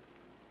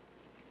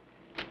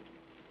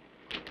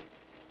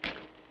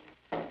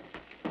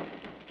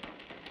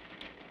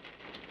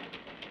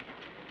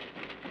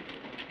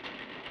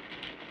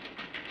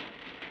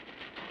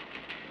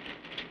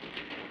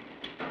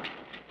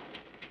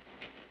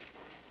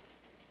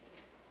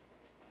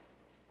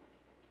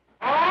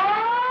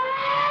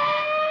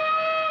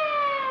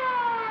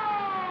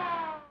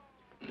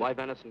 Why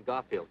Venice and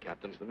Garfield,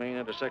 Captain? It's the main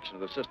intersection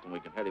of the system.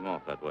 We can head him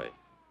off that way.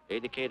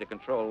 ADK to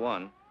Control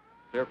 1.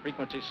 Clear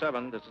frequency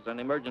 7. This is an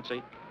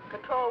emergency.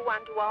 Control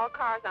 1 to all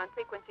cars on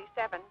frequency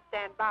 7.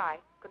 Stand by.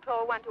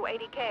 Control 1 to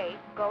ADK.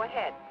 Go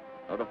ahead.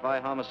 Notify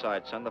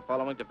homicide. Send the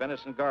following to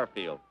Venice and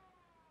Garfield.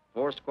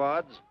 4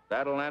 squads,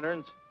 battle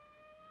lanterns,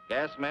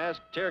 gas mask,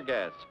 tear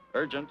gas.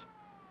 Urgent.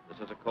 This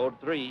is a code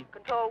 3.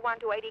 Control 1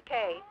 to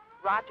ADK.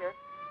 Roger.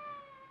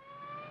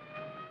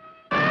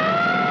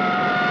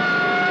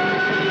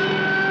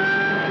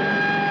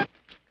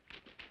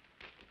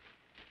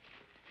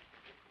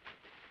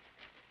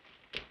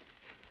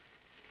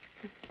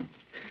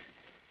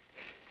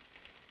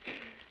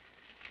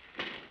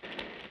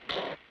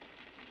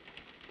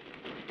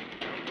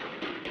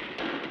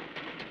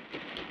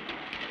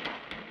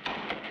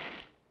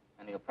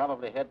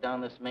 Probably head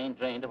down this main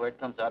drain to where it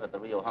comes out at the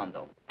Rio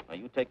Hondo. Now,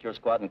 you take your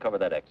squad and cover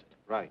that exit.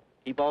 Right.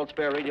 Keep all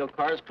spare radio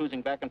cars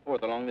cruising back and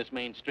forth along this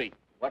main street.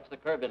 Watch the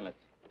curb inlets.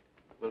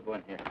 We'll go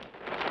in here.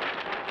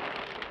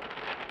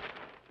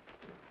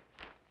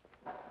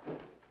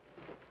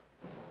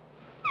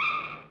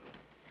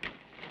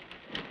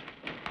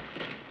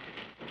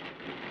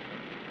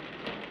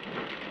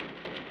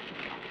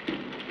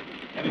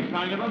 Any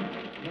sign of him?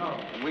 No.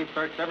 And we've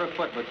searched every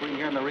foot between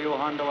here and the Rio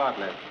Hondo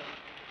outlet.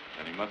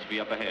 Then he must be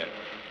up ahead.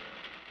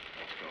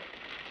 Let's go.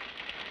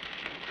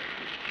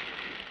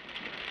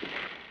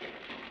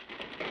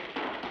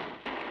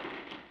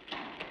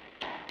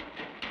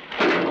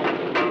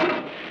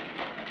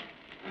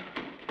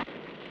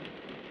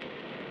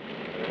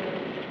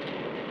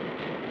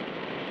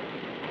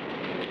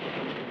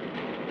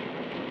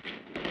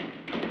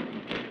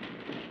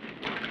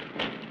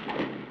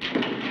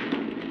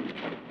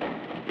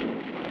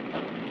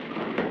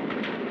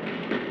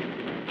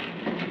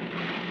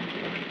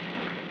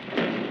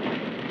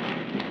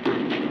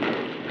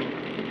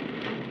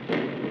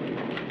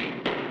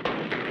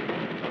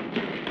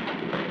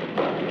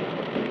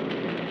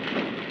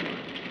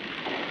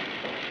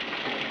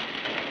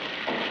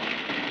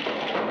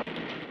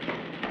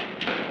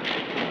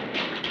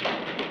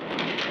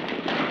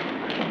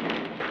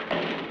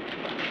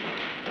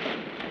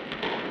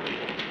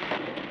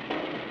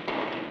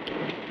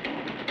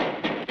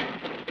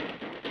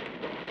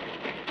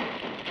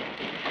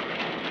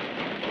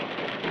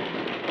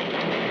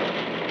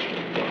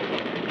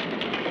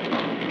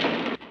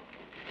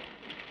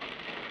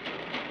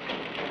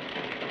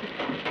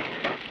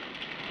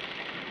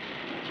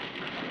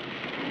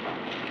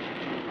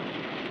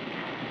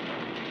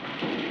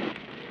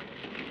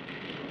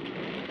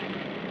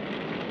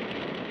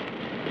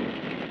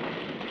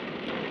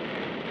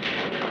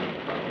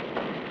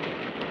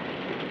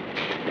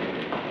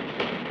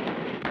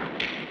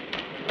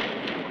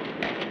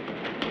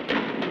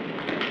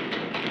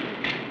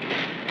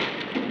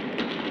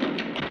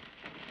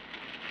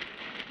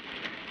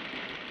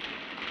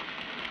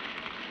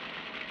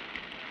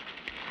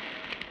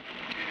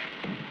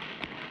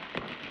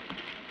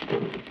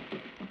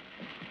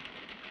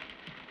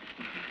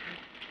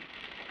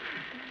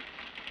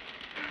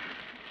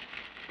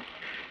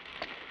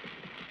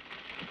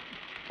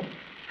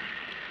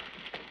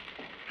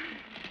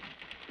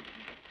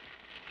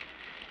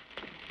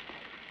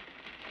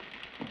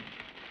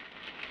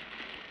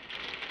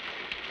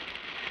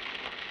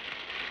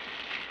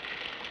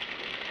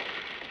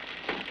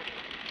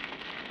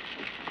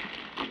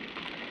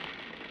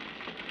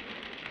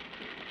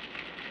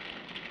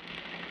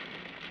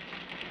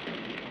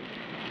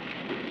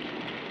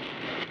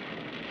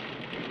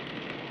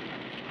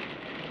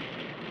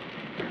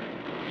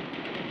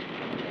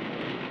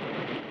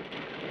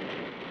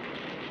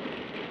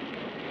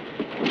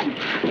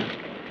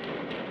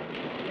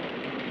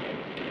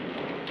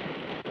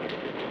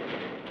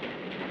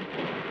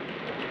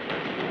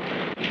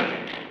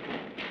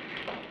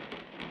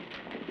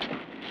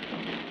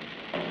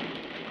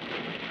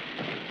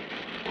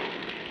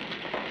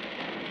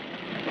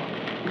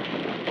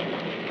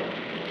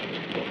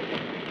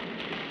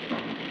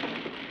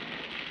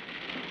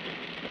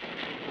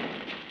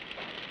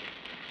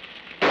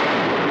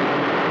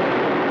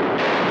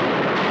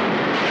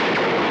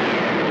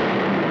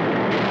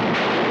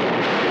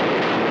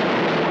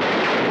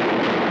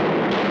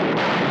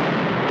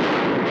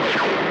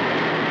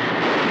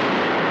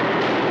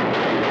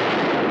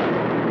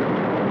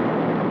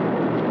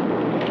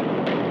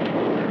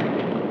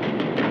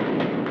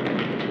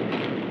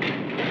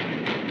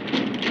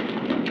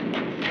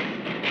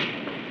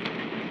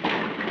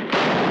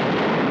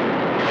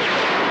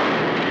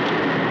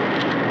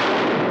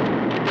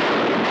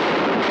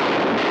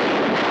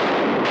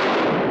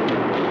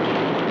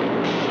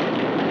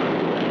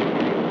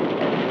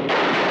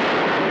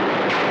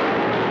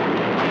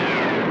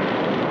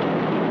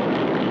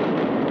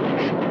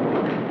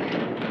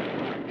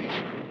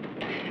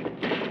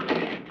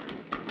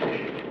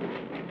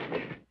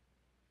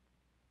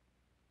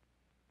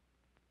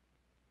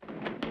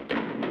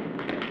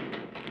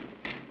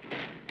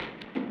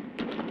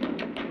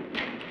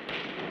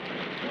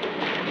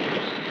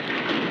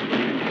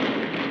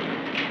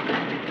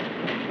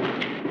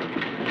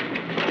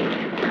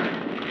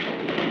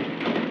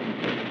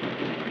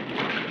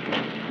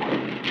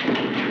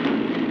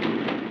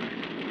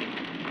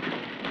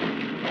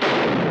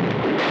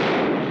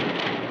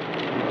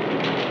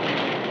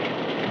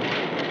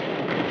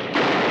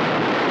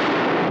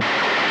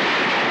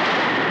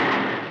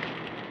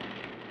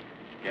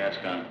 Gas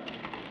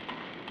gun.